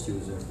recommend this to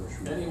as their first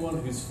read? Anyone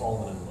who's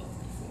fallen in love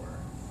before.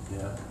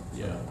 Yeah.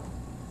 Yeah.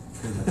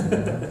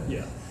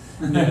 Yeah.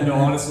 No,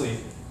 honestly,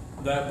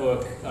 that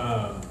book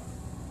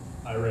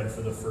I read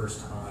for the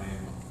first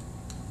time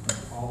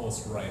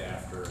almost right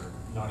after,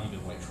 not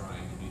even like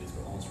trying to do this,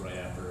 but almost right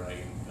after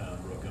I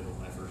broke up with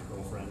my first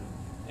girlfriend,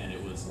 and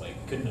it was like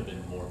couldn't have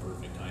been more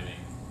perfect timing,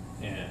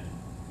 and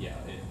yeah,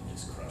 it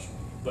just crushed me.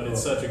 But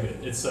it's such a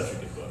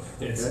good book.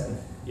 It's Okay.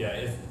 yeah,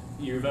 if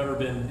you've ever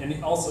been,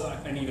 and also,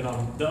 and even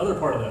on the other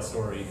part of that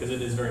story, because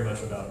it is very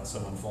much about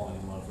someone falling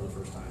in love for the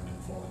first time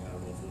and falling out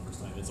of love for the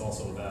first time. It's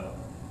also about,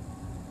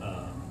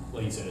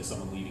 like you said, it's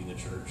someone leaving the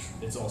church.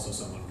 It's also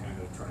someone kind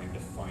of trying to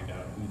find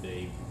out who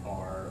they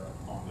are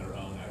on their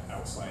own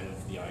outside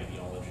of the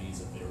ideologies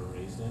that they were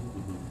raised in.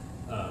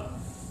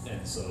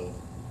 And so,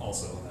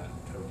 also in that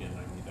token,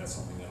 I mean, that's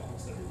something that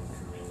almost everyone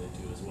can relate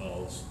to as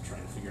well, is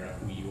trying to figure out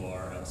who you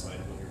are outside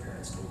of what your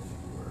parents told you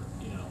you were,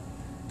 you know?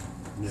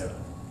 Yeah.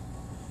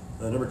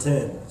 So. Number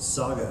 10,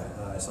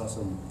 Saga. I saw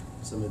some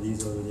of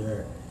these over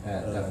there.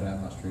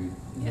 Definitely must read.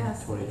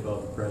 Yes.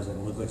 2012 to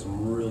present. Looked like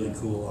some really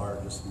cool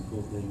art, just some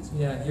cool things.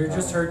 yeah, you're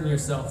just hurting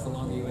yourself the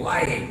longer you wait.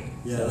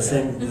 Yeah, the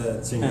same guy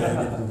did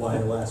the Why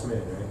the Last Man,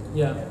 right?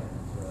 Yeah.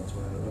 So that's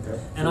why. Okay.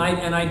 And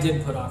I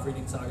did put off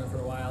reading Saga for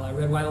a while. I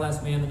read Why the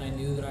Last Man, and I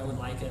knew that I would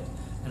like it,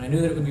 and I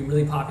knew that it would be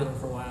really popular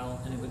for a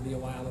while, and it would be a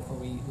while before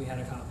we had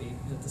a copy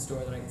at the store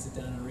that I could sit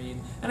down and read.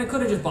 And I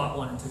could have just bought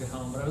one and took it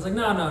home, but I was like,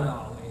 no,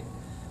 I'll wait.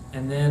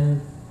 And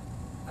then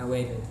I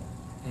waited,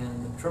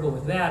 and the trouble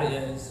with that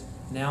is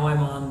now I'm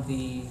on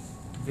the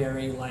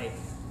very like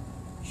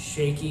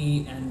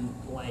shaky and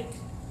like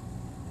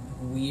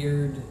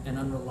weird and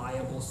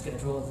unreliable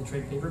schedule of the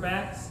trade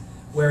paperbacks.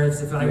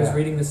 Whereas if I was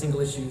reading the single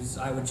issues,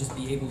 I would just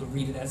be able to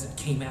read it as it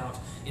came out,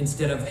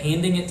 instead of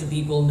handing it to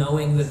people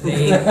knowing that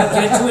they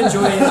get to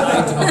enjoy it and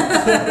I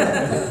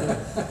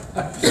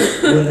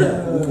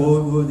don't.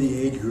 What would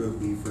the age group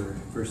be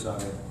for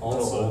Saga?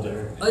 Also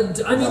older.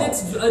 I mean,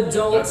 it's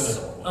adult. That's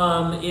an adult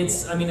one.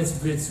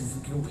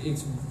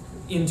 It's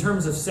in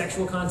terms of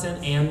sexual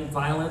content and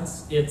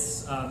violence.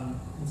 It's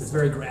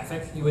very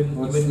graphic. You wouldn't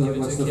give it to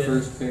What's a the kid.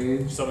 first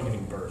page? Someone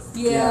giving birth.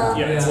 Yeah.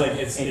 Yeah, it's Yeah. like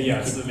it's And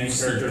it's the main you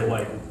see character it.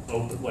 like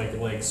open, like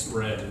legs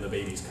spread and the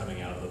baby's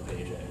coming out of the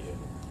page at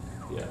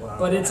you. Yeah. Wow.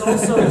 But it's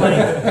also like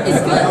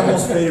I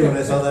almost fainted when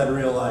I saw that in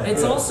real life.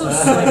 it's also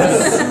like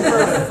a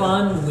super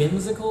fun,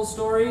 whimsical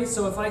story.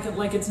 So if I could,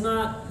 like, it's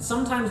not.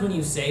 Sometimes when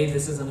you say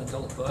this is an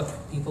adult book,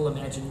 people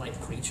imagine like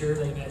Preacher.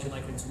 They imagine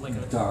like it's like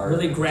a Dark.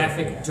 really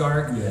graphic,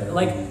 dark. Yeah.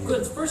 Like,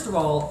 first of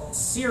all,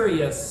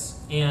 serious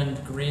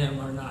and grim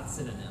are not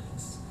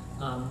synonyms.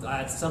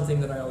 That's something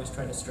that I always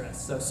try to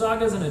stress. So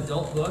Saga is an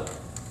adult book,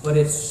 but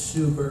it's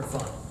super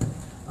fun.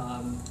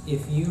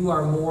 If you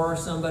are more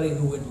somebody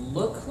who would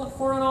look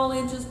for an all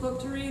ages book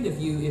to read, if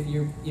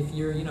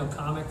you're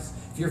comics,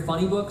 if your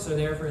funny books are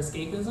there for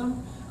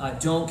escapism,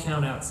 don't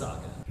count out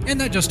Saga. And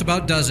that just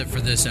about does it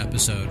for this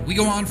episode. We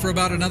go on for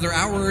about another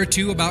hour or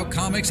two about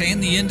comics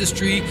and the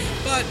industry,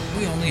 but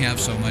we only have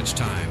so much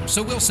time,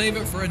 so we'll save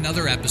it for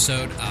another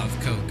episode of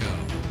COCOA.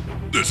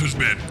 This has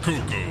been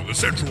COCOA, the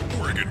Central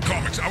Oregon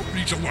Comics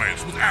Outreach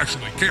Alliance with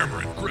Ashley,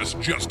 Cameron, Chris,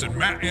 Justin,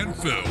 Matt, and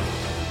Phil.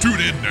 Tune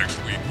in next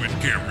week when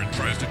Cameron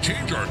tries to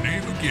change our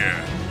name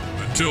again.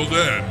 Until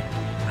then,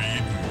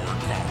 read